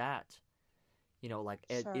setting like that. You know, like,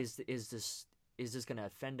 Sure. is this going to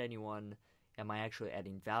offend anyone? Am I actually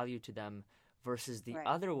adding value to them? Versus the Right.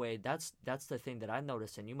 other way, that's the thing that I've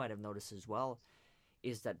noticed, and you might have noticed as well,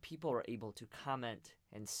 is that people are able to comment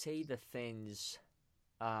and say the things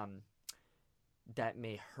that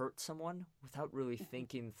may hurt someone without really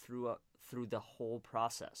thinking through the whole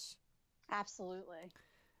process. Absolutely.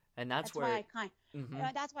 And that's why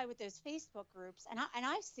where that's why with those Facebook groups, and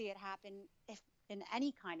I see it happen if in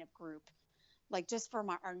any kind of group, like just from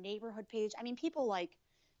our neighborhood page. I mean, people like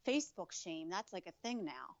Facebook shame. That's like a thing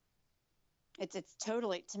now. It's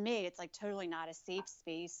totally, to me, it's like totally not a safe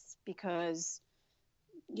space, because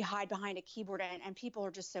you hide behind a keyboard and people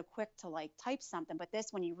are just so quick to like type something. But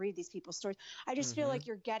this, when you read these people's stories, I just feel like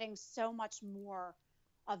you're getting so much more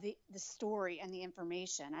of the story and the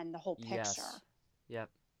information and the whole picture. Yes. Yep.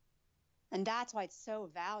 And that's why it's so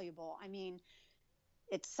valuable. I mean,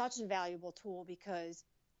 it's such a valuable tool, because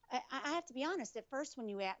I have to be honest, at first when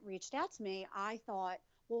you reached out to me, I thought,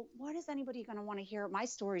 well, what is anybody going to want to hear? My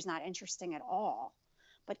story's not interesting at all.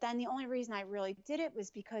 But then the only reason I really did it was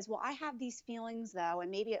because, well, I have these feelings, though, and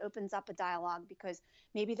maybe it opens up a dialogue, because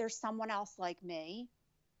maybe there's someone else like me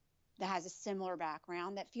that has a similar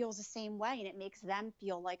background that feels the same way, and it makes them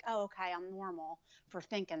feel like, oh, okay, I'm normal for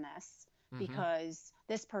thinking this, because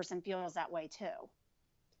this person feels that way too.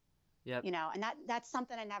 Yep. You know, and that's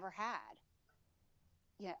something I never had.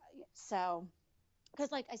 Yeah. So,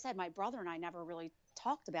 because like I said, my brother and I never really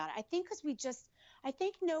talked about it. I think because I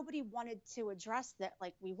think nobody wanted to address that,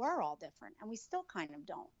 like, we were all different, and we still kind of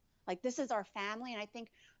don't. Like, this is our family, and I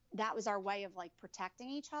think that was our way of like protecting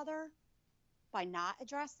each other by not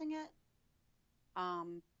addressing it.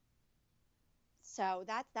 So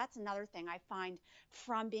that's another thing I find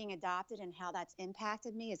from being adopted and how that's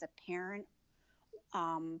impacted me as a parent.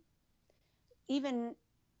 Even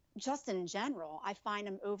just in general, I find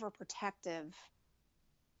I'm overprotective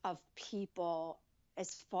of people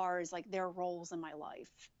as far as like their roles in my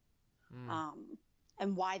life,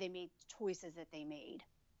 and why they made choices that they made.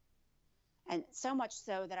 And so much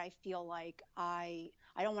so that I feel like I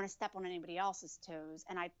don't want to step on anybody else's toes,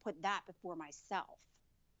 and I put that before myself.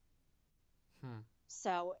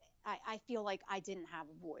 So I feel like I didn't have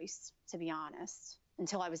a voice, to be honest,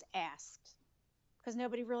 until I was asked, because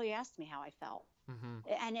nobody really asked me how I felt.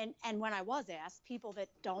 And when I was asked, people that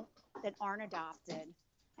aren't adopted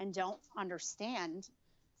and don't understand,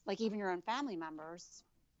 like even your own family members,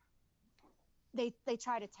 they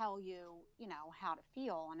try to tell you, you know, how to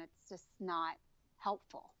feel, and it's just not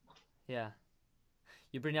helpful. Yeah.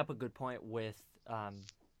 You bring up a good point with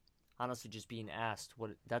honestly just being asked.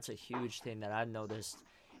 That's a huge thing that I've noticed,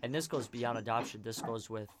 and this goes beyond adoption. This goes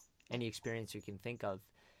with any experience you can think of.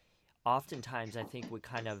 Oftentimes I think we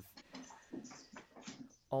kind of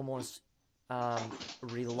almost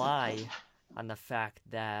rely on the fact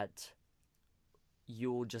that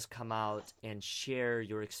you'll just come out and share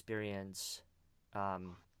your experience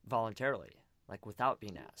voluntarily, like without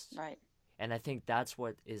being asked. Right. And I think that's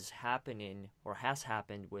what is happening or has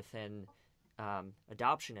happened within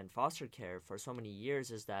adoption and foster care for so many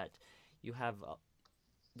years is that you have,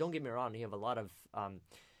 don't get me wrong, you have a lot of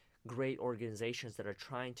great organizations that are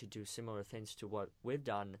trying to do similar things to what we've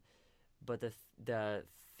done, but the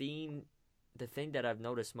thing that I've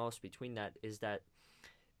noticed most between that is that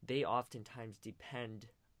they oftentimes depend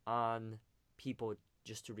on people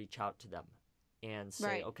just to reach out to them and say,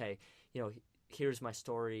 Right. okay, here's my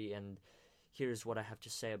story and here's what I have to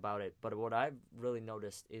say about it. But what I've really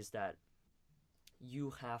noticed is that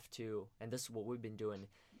you have to, and this is what we've been doing,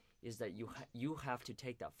 is that you have to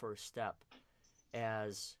take that first step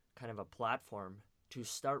as kind of a platform to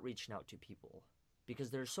start reaching out to people, because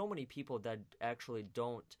there's so many people that actually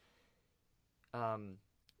don't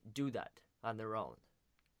do that on their own.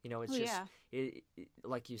 It's just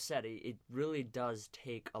like you said, it really does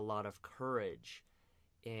take a lot of courage,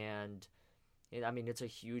 and it's a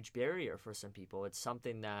huge barrier for some people. It's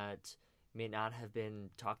something that may not have been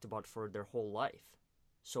talked about for their whole life.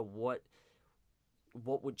 So what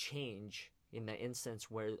would change in the instance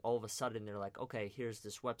where all of a sudden they're like, okay, here's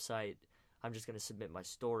this website, I'm just going to submit my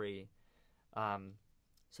story.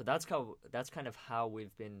 So that's kind of how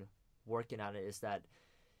we've been working on it, is that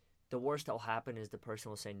the worst that will happen is the person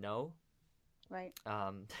will say no. Right.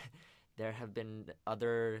 There have been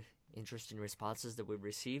other interesting responses that we've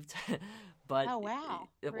received, but Oh, wow.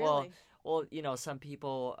 Really? well, some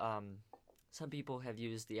people have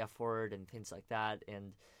used the F word and things like that,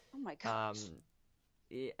 and Oh my gosh.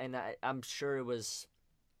 and I'm sure it was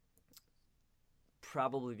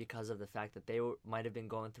probably because of the fact that they might have been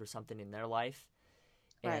going through something in their life,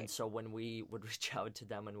 and Right. so when we would reach out to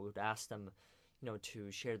them and we would ask them, to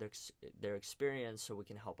share their experience so we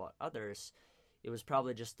can help out others, it was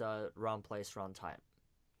probably just a wrong place, wrong time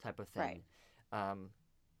type of thing. Right.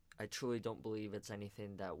 I truly don't believe it's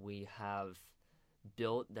anything that we have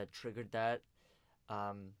built that triggered that.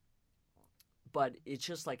 But it's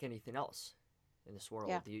just like anything else in this world.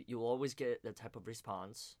 Yeah. You'll always get that type of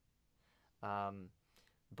response.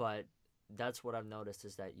 But that's what I've noticed,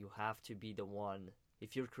 is that you have to be the one,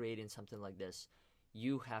 if you're creating something like this,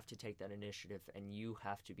 you have to take that initiative and you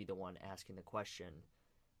have to be the one asking the question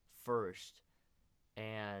first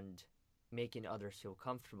and making others feel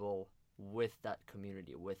comfortable with that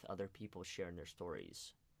community, with other people sharing their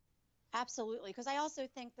stories. Absolutely. Because I also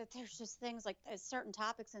think that there's just things like certain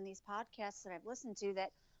topics in these podcasts that I've listened to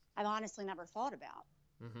that I've honestly never thought about.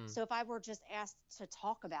 Mm-hmm. So if I were just asked to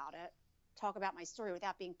talk about my story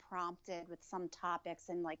without being prompted with some topics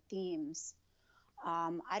and like themes,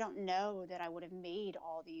 I don't know that I would have made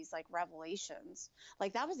all these like revelations.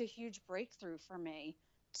 Like that was a huge breakthrough for me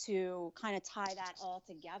to kind of tie that all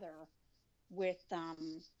together with,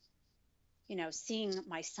 seeing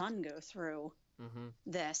my son go through Mm-hmm.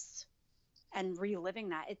 this and reliving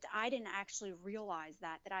that. I didn't actually realize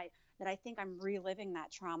that I think I'm reliving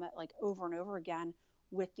that trauma like over and over again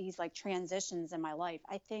with these like transitions in my life.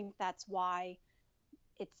 I think that's why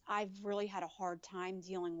I've really had a hard time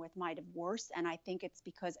dealing with my divorce, and I think it's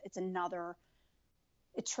because it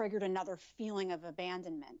triggered another feeling of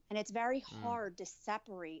abandonment, and it's very hard to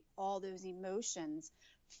separate all those emotions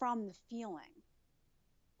from the feeling.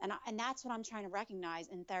 And that's what I'm trying to recognize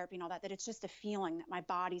in therapy and all that it's just a feeling that my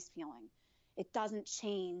body's feeling. It doesn't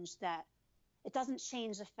change that. It doesn't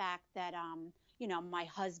change the fact that, my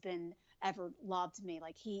husband ever loved me.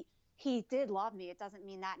 Like he did love me. It doesn't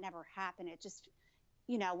mean that never happened. It just,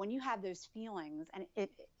 when you have those feelings and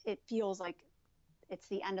it feels like it's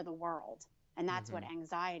the end of the world, and that's Mm-hmm. what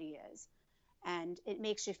anxiety is. And it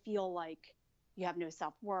makes you feel like you have no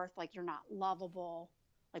self-worth, like you're not lovable,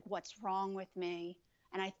 like what's wrong with me.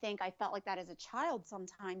 And I think I felt like that as a child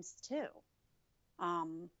sometimes too.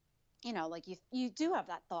 Like you do have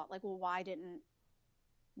that thought, like, well, why didn't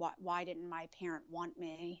my parent want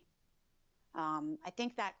me? I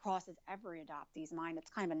think that crosses every adoptee's mind.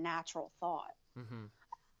 It's kind of a natural thought. Mm-hmm.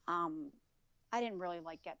 I didn't really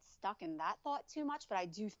like get stuck in that thought too much, but I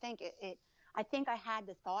do think I think I had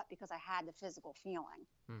the thought because I had the physical feeling,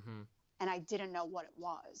 Mm-hmm. and I didn't know what it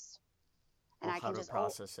was. And Or I how can to just,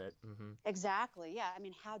 process it. Mm-hmm. exactly. Yeah. I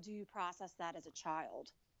mean, how do you process that as a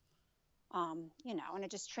child? And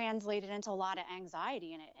it just translated into a lot of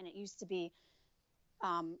anxiety in it. And it used to be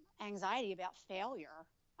anxiety about failure,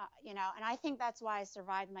 and I think that's why I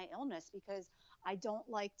survived my illness, because I don't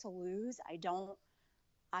like to lose.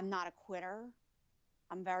 I'm not a quitter.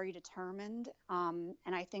 I'm very determined. And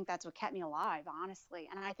I think that's what kept me alive, honestly.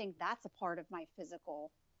 And I think that's a part of my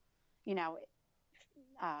physical, you know,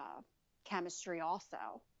 uh, chemistry also.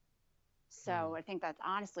 Mm. So I think that's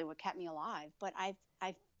honestly what kept me alive. But I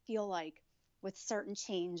feel like with certain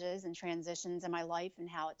changes and transitions in my life and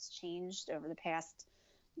how it's changed over the past,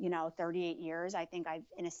 38 years, I think I've,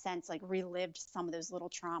 in a sense, like relived some of those little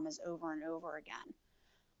traumas over and over again.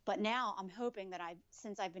 But now I'm hoping that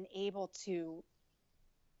since I've been able to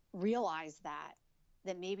realize that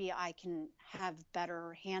maybe I can have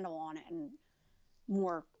better handle on it and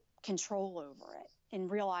more control over it, and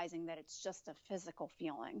realizing that it's just a physical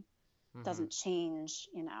feeling. Mm-hmm. Doesn't change,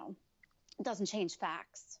 it doesn't change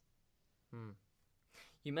facts. Mm.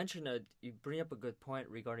 You mentioned you bring up a good point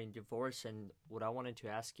regarding divorce, and what I wanted to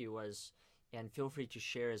ask you was, and feel free to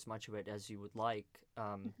share as much of it as you would like.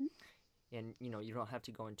 Mm-hmm. And you don't have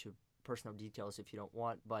to go into personal details if you don't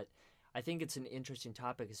want, but I think it's an interesting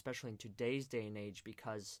topic, especially in today's day and age,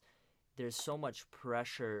 because there's so much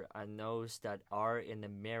pressure on those that are in a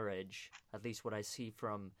marriage, at least what I see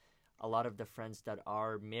from a lot of the friends that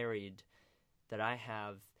are married that I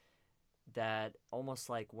have, that almost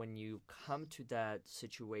like when you come to that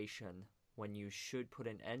situation when you should put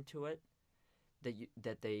an end to it,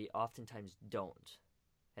 that they oftentimes don't.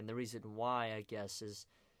 And the reason why, I guess, is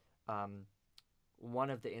um, one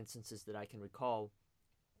of the instances that I can recall,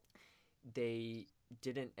 they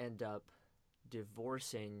didn't end up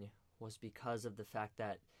divorcing was because of the fact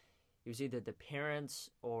that it was either the parents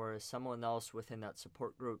or someone else within that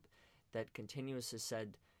support group that continuously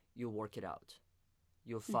said, "You'll work it out.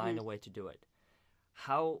 You'll Mm-hmm. find a way to do it."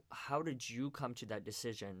 How did you come to that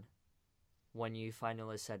decision when you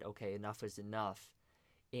finally said, "Okay, enough is enough"?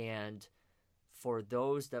 And for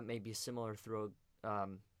those that may be similar through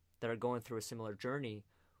that are going through a similar journey,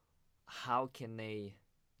 how can they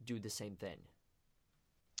do the same thing?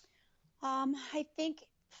 I think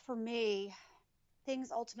for me,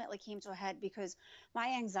 things ultimately came to a head because my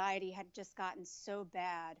anxiety had just gotten so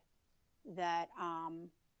bad that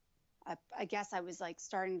I guess I was like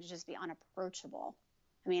starting to just be unapproachable.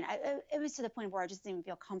 I mean, it was to the point where I just didn't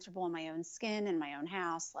feel comfortable in my own skin, in my own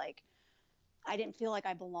house. Like, I didn't feel like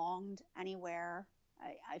I belonged anywhere.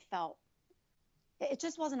 I felt it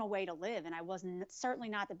just wasn't a way to live, and I wasn't certainly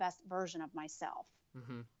not the best version of myself.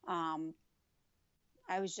 Mm-hmm. Um,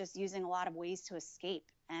 I was just using a lot of ways to escape,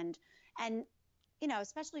 and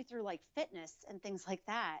especially through like fitness and things like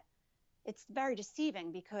that. It's very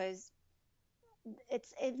deceiving because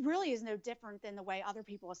it really is no different than the way other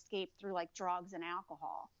people escape through like drugs and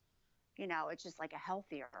alcohol. It's just like a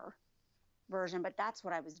healthier version, but that's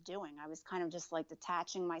what I was doing. I was kind of just like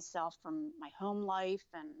detaching myself from my home life,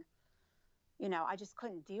 and I just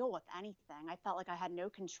couldn't deal with anything. I felt like I had no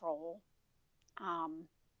control. um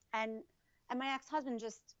and and my ex-husband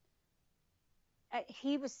just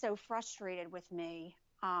he was so frustrated with me.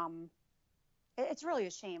 It's really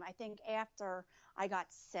a shame. I think after I got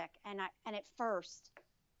sick, and at first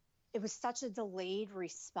it was such a delayed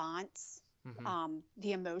response. Mm-hmm.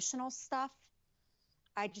 The emotional stuff,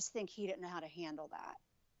 I just think he didn't know how to handle that.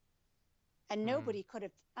 And Mm. nobody could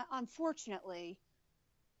have, unfortunately,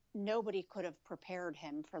 nobody could have prepared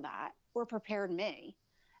him for that or prepared me.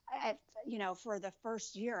 I, for the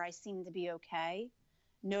first year, I seemed to be okay.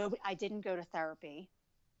 No, I didn't go to therapy.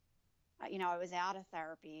 I was out of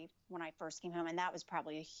therapy when I first came home, and that was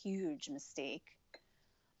probably a huge mistake.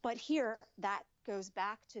 But here, that goes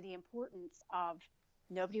back to the importance of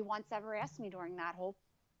nobody once ever asked me during that whole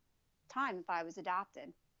time if I was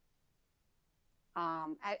adopted.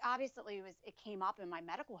 Obviously, it came up in my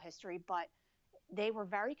medical history, but they were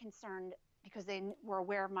very concerned because they were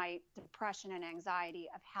aware of my depression and anxiety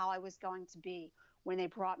of how I was going to be when they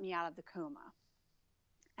brought me out of the coma,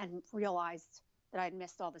 and realized that I'd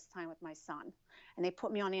missed all this time with my son. And they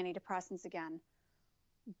put me on antidepressants again.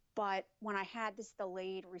 But when I had this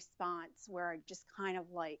delayed response where I just kind of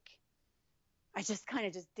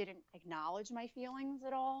just didn't acknowledge my feelings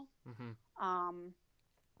at all. Mm-hmm. Um,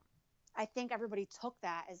 I think everybody took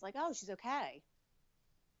that as like, oh, she's okay,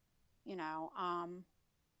 you know.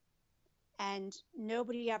 And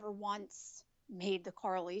nobody ever once made the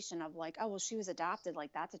correlation of like, oh, well, she was adopted.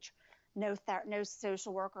 Like that's no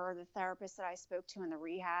social worker or the therapist that I spoke to in the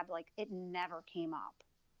rehab, like it never came up.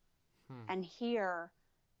 Hmm. And here,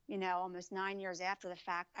 almost 9 years after the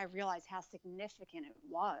fact, I realized how significant it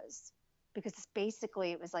was, because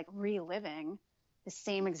basically it was like reliving the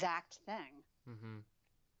same exact thing. Mm-hmm.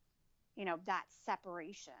 That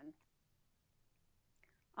separation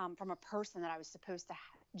from a person that I was supposed to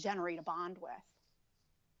generate a bond with,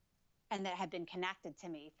 and that had been connected to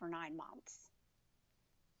me for 9 months.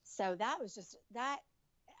 So that was just that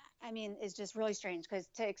I mean, is just really strange because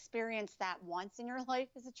to experience that once in your life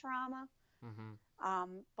is a trauma.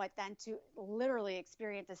 Mm-hmm. But then to literally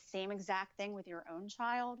experience the same exact thing with your own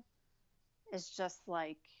child is just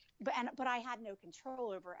like, but I had no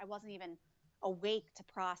control over it. I wasn't even awake to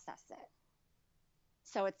process it.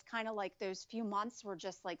 So it's kind of like those few months were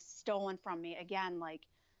just like stolen from me again. Like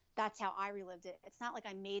that's how I relived it. It's not like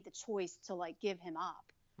I made the choice to like give him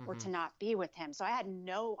up or Mm-hmm. to not be with him. So I had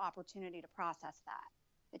no opportunity to process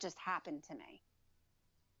that. It just happened to me.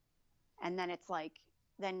 And then it's like,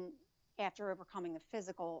 then after overcoming the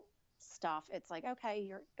physical stuff, it's like, okay,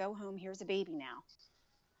 you're go home. Here's a baby now.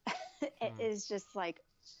 It Mm. is just like,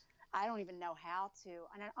 I don't even know how to.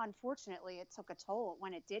 And unfortunately, it took a toll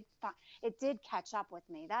when it did catch up with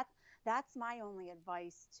me. That's my only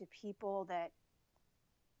advice to people that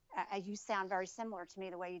you sound very similar to me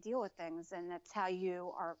the way you deal with things, and that's how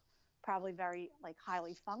you are probably very like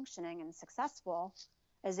highly functioning and successful,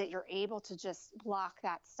 is that you're able to just block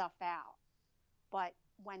that stuff out. But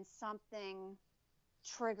when something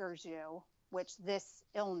triggers you, which this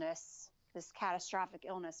catastrophic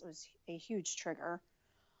illness was a huge trigger,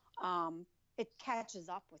 it catches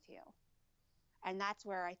up with you. And that's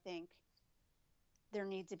where I think there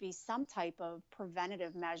need to be some type of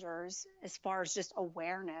preventative measures as far as just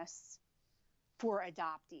awareness for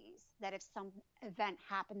adoptees, that if some event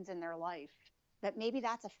happens in their life, that maybe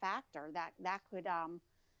that's a factor that could,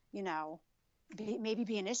 you know, maybe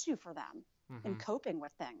be an issue for them in Mm-hmm. coping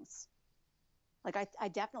with things. Like I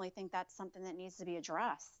definitely think that's something that needs to be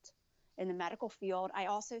addressed in the medical field. I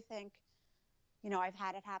also think, I've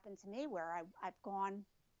had it happen to me where I've gone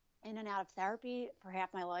in and out of therapy for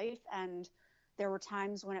half my life. And there were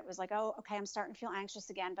times when it was like, oh, okay, I'm starting to feel anxious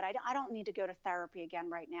again, but I don't need to go to therapy again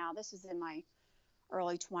right now. This is in my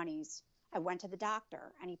early 20s. I went to the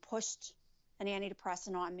doctor and he pushed an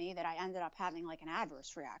antidepressant on me that I ended up having like an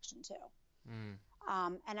adverse reaction to. Mm.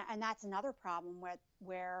 And that's another problem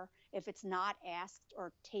where if it's not asked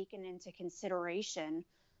or taken into consideration,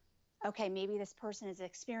 okay, maybe this person is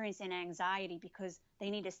experiencing anxiety because they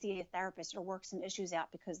need to see a therapist or work some issues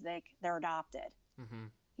out because they're adopted. Mm-hmm.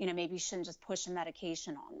 Maybe you shouldn't just push a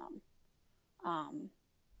medication on them.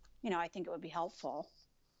 I think it would be helpful.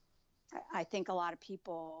 I think a lot of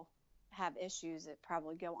people have issues that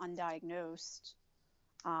probably go undiagnosed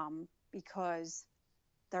because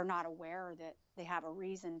they're not aware that they have a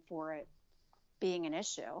reason for it being an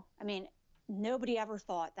issue. I mean, nobody ever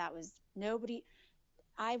thought that was nobody.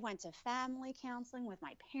 I went to family counseling with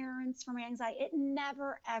my parents for my anxiety. It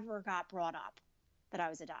never, ever got brought up that I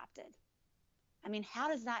was adopted. I mean, how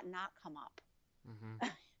does that not come up Mm-hmm.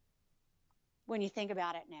 when you think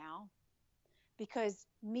about it now? Because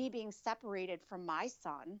me being separated from my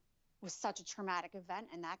son was such a traumatic event,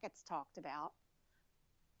 and that gets talked about.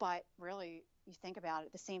 But really, you think about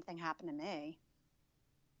it, the same thing happened to me.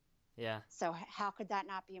 Yeah. So how could that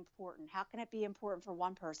not be important? How can it be important for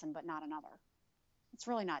one person but not another? It's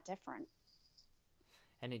really not different.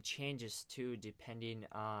 And it changes too depending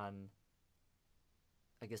on,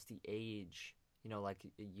 I guess, the age. Like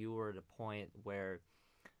you were at a point where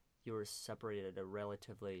you were separated at a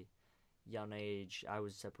relatively young age. I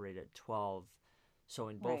was separated at 12. So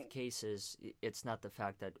in both Right. cases, it's not the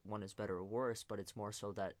fact that one is better or worse, but it's more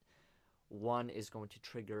so that one is going to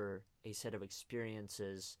trigger a set of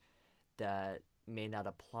experiences that may not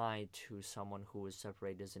apply to someone who was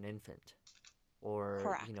separated as an infant or,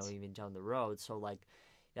 Correct. even down the road. So like,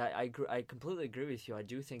 yeah, I completely agree with you. I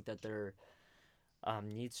do think that there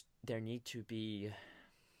need to be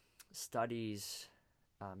studies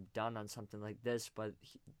done on something like this. But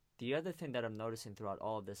the other thing that I'm noticing throughout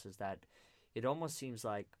all of this is that it almost seems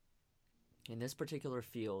like in this particular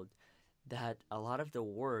field that a lot of the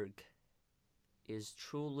work is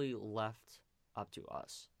truly left up to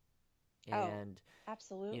us. Oh, And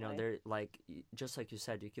absolutely. they're like, just like you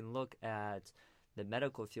said, you can look at the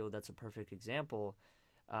medical field. That's a perfect example,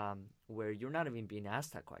 where you're not even being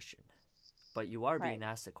asked that question, but you are Right. being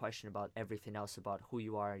asked a question about everything else, about who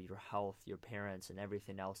you are, your health, your parents, and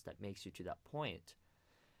everything else that makes you to that point.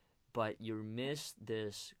 But you miss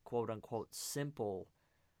this quote unquote simple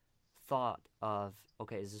thought of,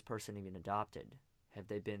 okay, is this person even adopted? Have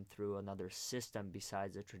they been through another system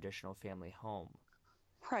besides a traditional family home?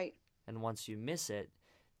 Right. And once you miss it,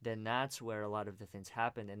 then that's where a lot of the things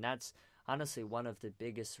happen. And that's honestly one of the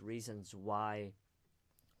biggest reasons why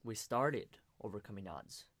we started Overcoming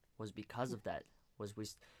Odds, was because of that. Was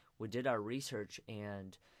we did our research,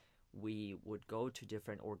 and we would go to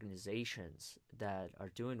different organizations that are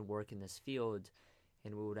doing work in this field,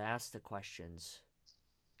 and we would ask the questions,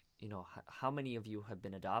 how many of you have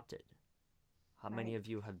been adopted? How many Right. of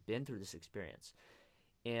you have been through this experience?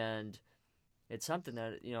 And it's something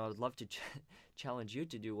that, I'd love to challenge you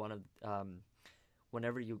to do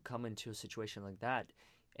whenever you come into a situation like that,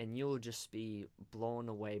 and you'll just be blown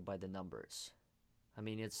away by the numbers. I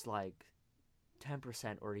mean, it's like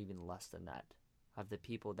 10% or even less than that of the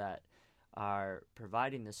people that are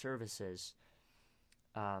providing the services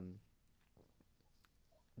that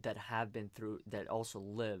also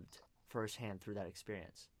lived firsthand through that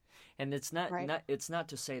experience. And it's not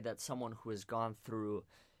to say that someone who has gone through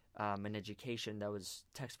an education that was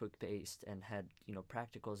textbook based and had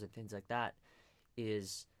practicals and things like that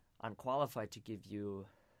is unqualified to give you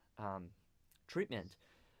treatment.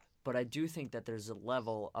 But I do think that there's a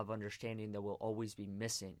level of understanding that will always be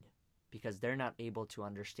missing because they're not able to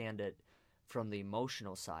understand it from the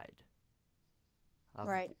emotional side of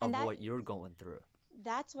what you're going through.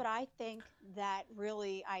 That's what I think that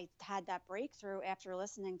really I had that breakthrough after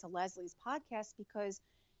listening to Leslie's podcast, because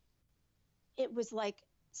it was like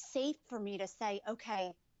safe for me to say,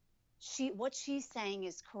 okay, what she's saying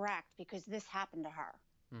is correct because this happened to her.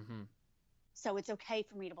 Mm-hmm. So it's okay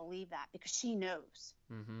for me to believe that because she knows.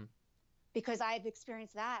 Mm-hmm. Because I've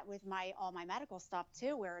experienced that with all my medical stuff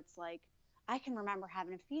too, where it's like, I can remember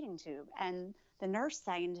having a feeding tube and the nurse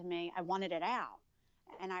saying to me, I wanted it out.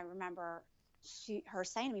 And I remember her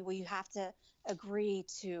saying to me, well, you have to agree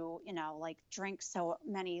to, like drink so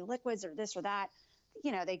many liquids or this or that.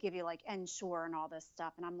 They give you like Ensure and all this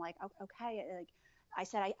stuff. And I'm like, okay. Like I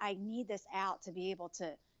said, I need this out to be able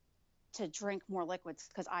to drink more liquids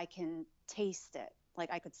because I can taste it.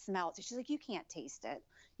 Like I could smell it. So she's like, you can't taste it.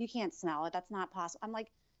 You can't smell it. That's not possible. I'm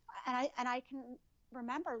like, and I can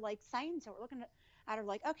remember like saying to her, looking at her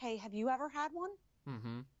like, okay, have you ever had one?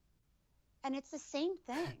 Mm-hmm. And it's the same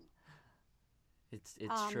thing. It's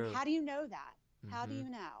true. How do you know that? Mm-hmm. How do you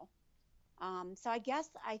know? So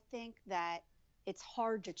I think that it's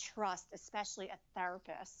hard to trust, especially a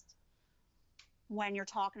therapist, when you're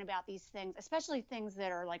talking about these things, especially things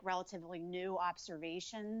that are like relatively new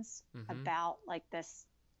observations about like this,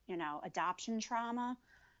 adoption trauma,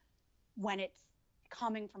 when it's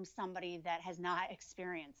coming from somebody that has not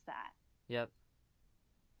experienced that. Yep.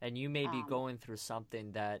 And you may be going through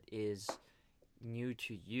something that is new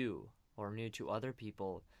to you or new to other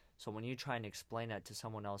people. So when you try and explain that to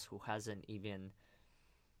someone else who hasn't even,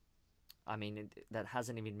 that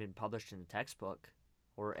hasn't even been published in a textbook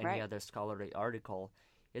or any other scholarly article,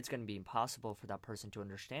 it's going to be impossible for that person to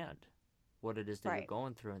understand what it is that you're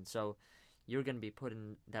going through. And so you're going to be put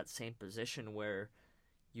in that same position where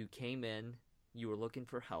you came in, you were looking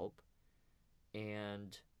for help,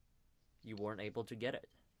 and you weren't able to get it.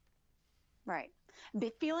 Right.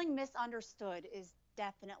 But feeling misunderstood is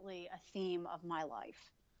definitely a theme of my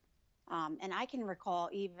life. And I can recall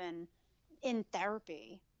even in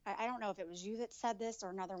therapy, I don't know if it was you that said this or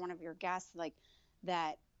another one of your guests, like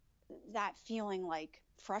that feeling like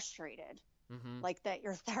frustrated, like that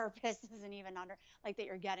your therapist isn't even like that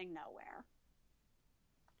you're getting nowhere.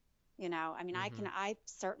 I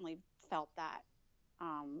certainly felt that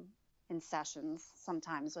in sessions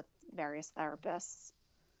sometimes with various therapists.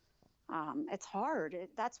 It's hard.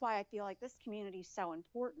 That's why I feel like this community is so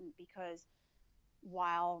important, because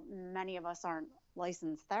while many of us aren't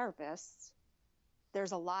licensed therapists,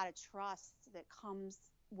 there's a lot of trust that comes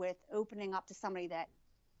with opening up to somebody that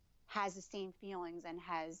has the same feelings and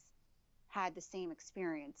has had the same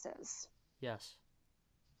experiences. Yes.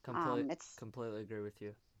 Completely agree with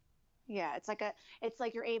you. Yeah, it's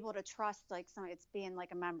like you're able to trust like somebody. It's being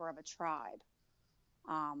like a member of a tribe.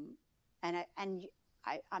 I'm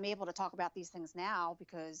able to talk about these things now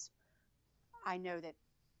because I know that,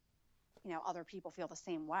 other people feel the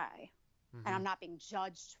same way, and I'm not being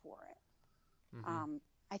judged for it.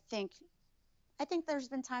 I think there's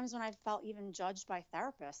been times when I've felt even judged by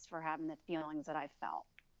therapists for having the feelings that I've felt,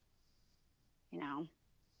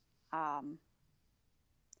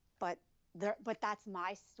 but that's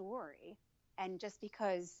my story. And just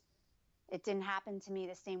because it didn't happen to me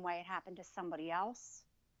the same way it happened to somebody else,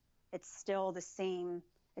 it's still the same.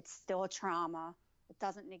 It's still a trauma. It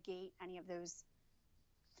doesn't negate any of those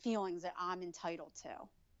feelings that I'm entitled to.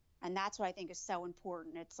 And that's what I think is so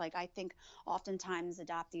important. It's like, I think oftentimes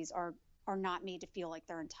adoptees are not made to feel like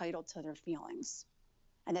they're entitled to their feelings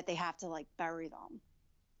and that they have to like bury them.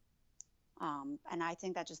 And I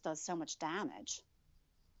think that just does so much damage.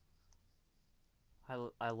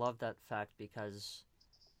 I love that fact because,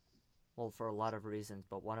 well, for a lot of reasons,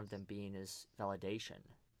 but one of them being is validation.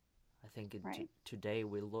 I think today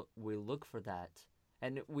we look for that,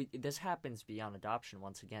 and this happens beyond adoption.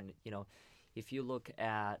 Once again, if you look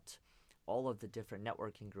at all of the different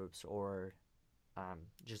networking groups or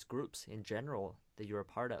just groups in general that you're a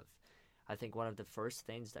part of, I think one of the first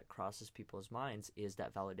things that crosses people's minds is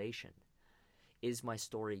that validation. Is my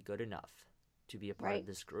story good enough to be a part of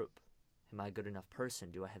this group? Am I a good enough person?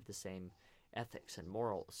 Do I have the same ethics and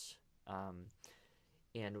morals?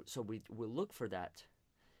 And so we look for that.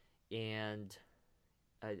 And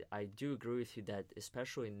I do agree with you that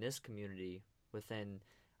especially in this community, within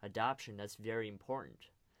adoption, that's very important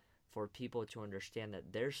for people to understand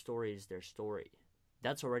that their story is their story.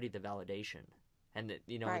 That's already the validation. And that,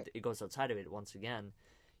 it goes outside of it. Once again,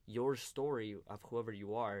 your story of whoever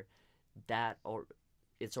you are,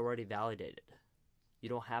 it's already validated. You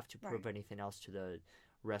don't have to prove anything else to the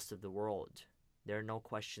rest of the world. There are no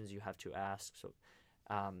questions you have to ask,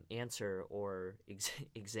 answer, or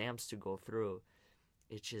exams to go through.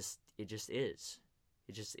 It just is.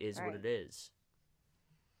 It just is what it is.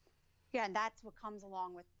 Yeah, and that's what comes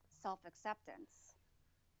along with self-acceptance.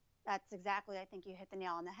 That's exactly, I think you hit the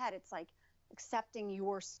nail on the head. It's like accepting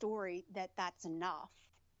your story, that's enough,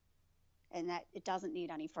 and that it doesn't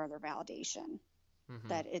need any further validation. Mm-hmm.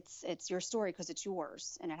 That it's your story because it's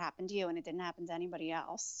yours, and it happened to you, and it didn't happen to anybody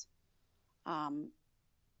else.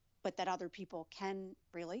 But that other people can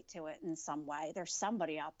relate to it in some way. There's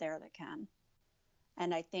somebody out there that can.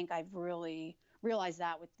 And I think I've really realized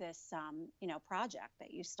that with this, project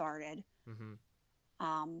that you started.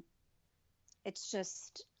 Mm-hmm. It's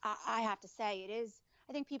just, I have to say,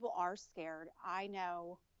 I think people are scared. I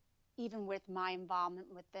know even with my involvement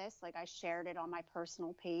with this, like I shared it on my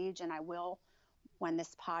personal page, and I will when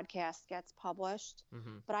this podcast gets published.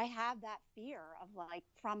 Mm-hmm. But I have that fear of, like,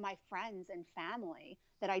 from my friends and family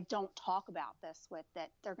that I don't talk about this with,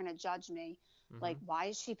 that they're going to judge me. Mm-hmm. Like, why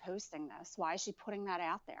is she posting this? Why is she putting that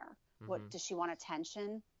out there? Mm-hmm. What, does she want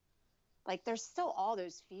attention? Like, there's still all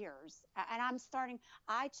those fears. And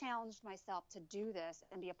I challenged myself to do this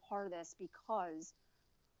and be a part of this because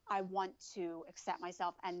I want to accept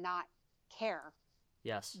myself and not care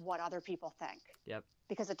what other people think. Yep.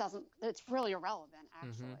 Because it's really irrelevant,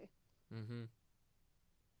 actually. Mm-hmm. Mm-hmm.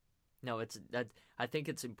 No, I think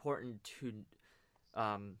it's important to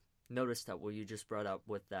notice that what you just brought up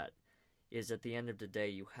with that is, at the end of the day,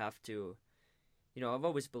 you have to, I've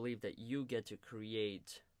always believed that you get to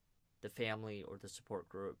create the family or the support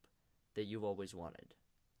group that you've always wanted.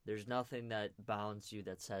 There's nothing that bounds you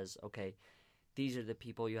that says, okay, these are the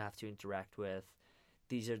people you have to interact with.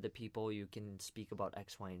 These are the people you can speak about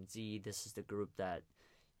X, Y, and Z. This is the group that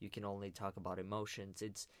you can only talk about emotions.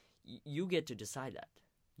 You get to decide that.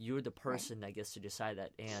 You're the person that gets to decide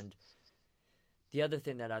that. And the other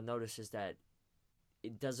thing that I've noticed is that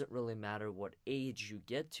it doesn't really matter what age you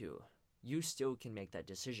get to. You still can make that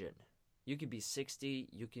decision. You could be 60.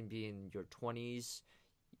 You can be in your 20s.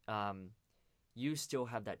 You still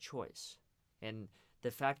have that choice. And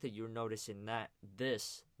the fact that you're noticing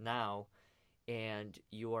this now, and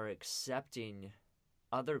you are accepting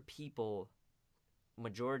other people,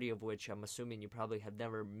 majority of which I'm assuming you probably have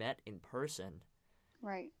never met in person,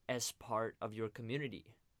 as part of your community,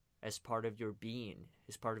 as part of your being,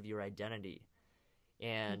 as part of your identity.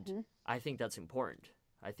 And I think that's important.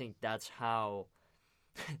 I think that's how,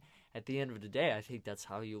 at the end of the day, I think that's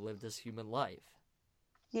how you live this human life.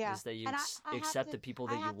 Yeah. Is that you accept the people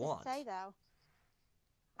that you want.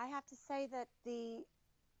 I have to say that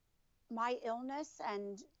my illness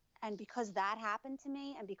and because that happened to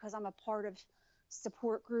me, and because I'm a part of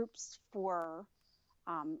support groups for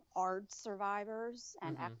ARD survivors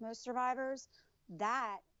and ECMO survivors,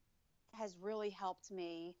 that has really helped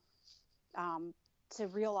me to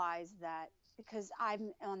realize that, because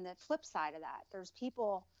I'm on the flip side of that. There's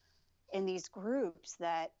people in these groups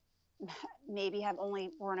that maybe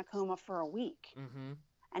were in a coma for a week,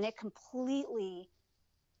 and it completely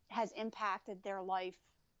has impacted their life.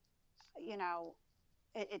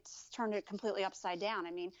 It's turned it completely upside down.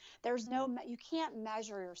 I mean, you can't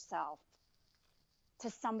measure yourself to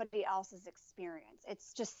somebody else's experience.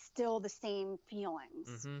 It's just still the same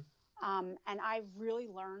feelings. And I really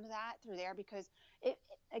learned that through there, because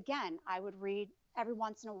again, I would read every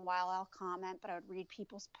once in a while, I'll comment, but I would read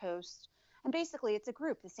people's posts. And basically it's a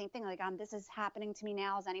group, the same thing. Like, this is happening to me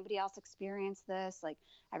now. Has anybody else experienced this? Like,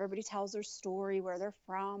 everybody tells their story, where they're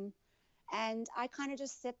from. And I kind of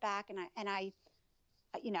just sit back and I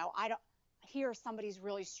don't hear somebody's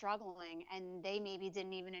really struggling, and they maybe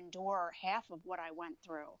didn't even endure half of what I went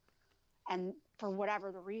through. And for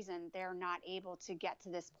whatever the reason, they're not able to get to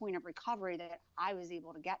this point of recovery that I was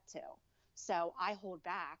able to get to. So I hold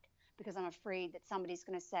back because I'm afraid that somebody's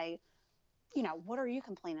going to say, what are you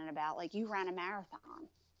complaining about? Like, you ran a marathon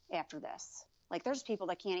after this. Like, there's people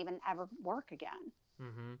that can't even ever work again.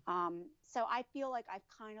 So I feel like I've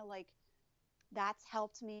kind of that's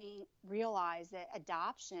helped me realize that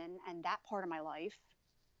adoption and that part of my life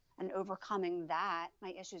and overcoming that,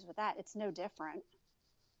 my issues with that, it's no different.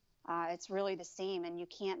 It's really the same, and you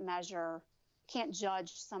can't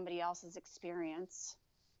judge somebody else's experience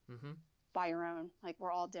Mm-hmm. by your own. Like,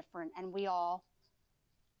 we're all different, and we all,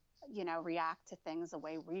 react to things the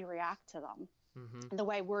way we react to them, Mm-hmm. and the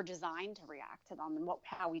way we're designed to react to them, and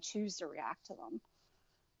how we choose to react to them.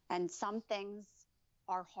 And some things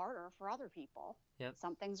are harder for other people. Yep.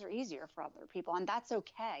 Some things are easier for other people, and that's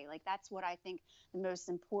okay. Like, that's what I think the most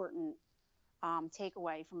important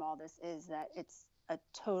takeaway from all this is, that it's a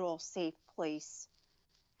total safe place,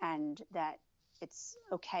 and that it's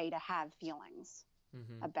okay to have feelings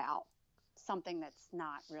Mm-hmm. about something that's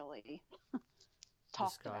not really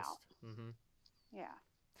talked about. Mm-hmm. Yeah.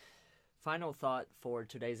 Final thought for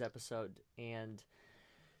today's episode, and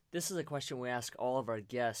this is a question we ask all of our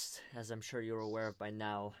guests, as I'm sure you're aware of by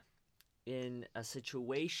now. In a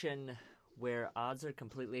situation where odds are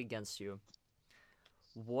completely against you,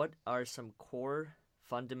 what are some core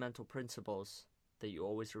fundamental principles that you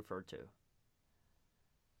always refer to?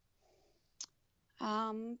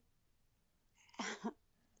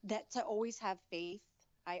 That to always have faith.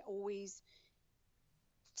 I always,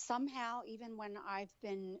 somehow, even when I've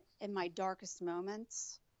been in my darkest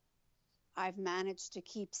moments, I've managed to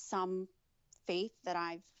keep some faith that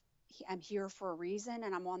I'm here for a reason,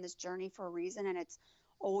 and I'm on this journey for a reason, and it's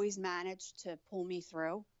always managed to pull me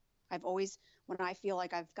through. I've always, when I feel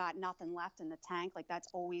like I've got nothing left in the tank, like that's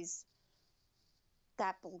always,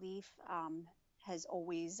 that belief has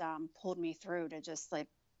always pulled me through to just like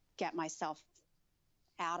get myself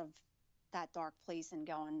out of that dark place and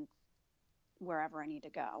going wherever I need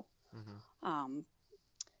to go. Mm-hmm.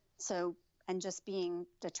 So, and just being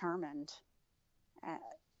determined,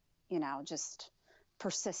 just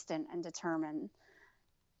persistent and determined.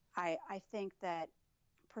 I think that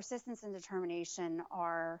persistence and determination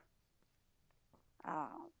are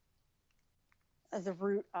the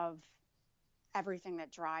root of everything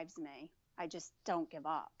that drives me. I just don't give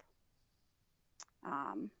up.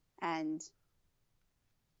 And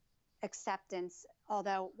acceptance,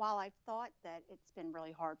 although while I've thought that it's been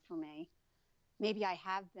really hard for me, maybe I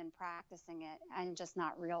have been practicing it and just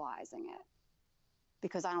not realizing it,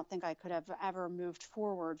 because I don't think I could have ever moved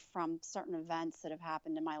forward from certain events that have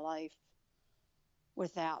happened in my life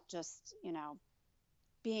without just,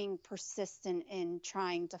 being persistent in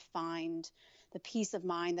trying to find the peace of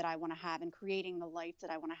mind that I want to have and creating the life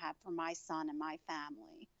that I want to have for my son and my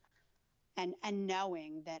family, and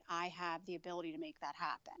knowing that I have the ability to make that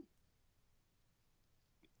happen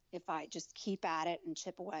if I just keep at it and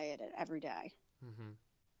chip away at it every day.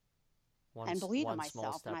 Mm-hmm. And believe in One small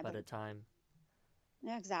myself. step at a time.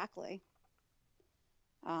 Yeah, exactly.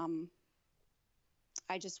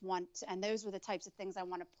 I just want, and those were the types of things I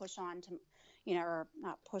want to push on to, or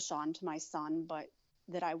not push on to my son, but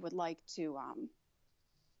that I would like to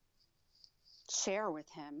share with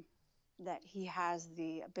him, that he has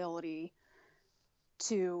the ability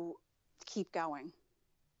to keep going,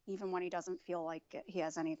 even when he doesn't feel like he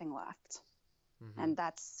has anything left. Mm-hmm. And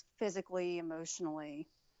that's physically, emotionally,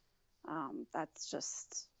 that's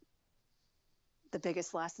just the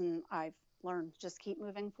biggest lesson I've learned. Just keep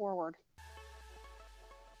moving forward.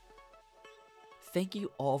 Thank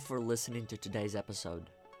you all for listening to today's episode.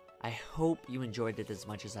 I hope you enjoyed it as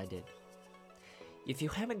much as I did. If you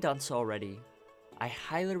haven't done so already, I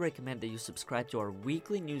highly recommend that you subscribe to our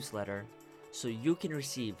weekly newsletter so you can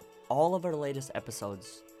receive all of our latest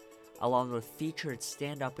episodes, along with featured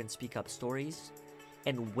stand-up and speak-up stories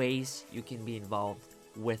and ways you can be involved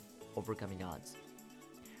with overcoming odds.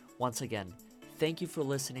 Once again, thank you for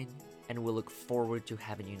listening, and we look forward to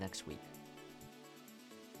having you next week.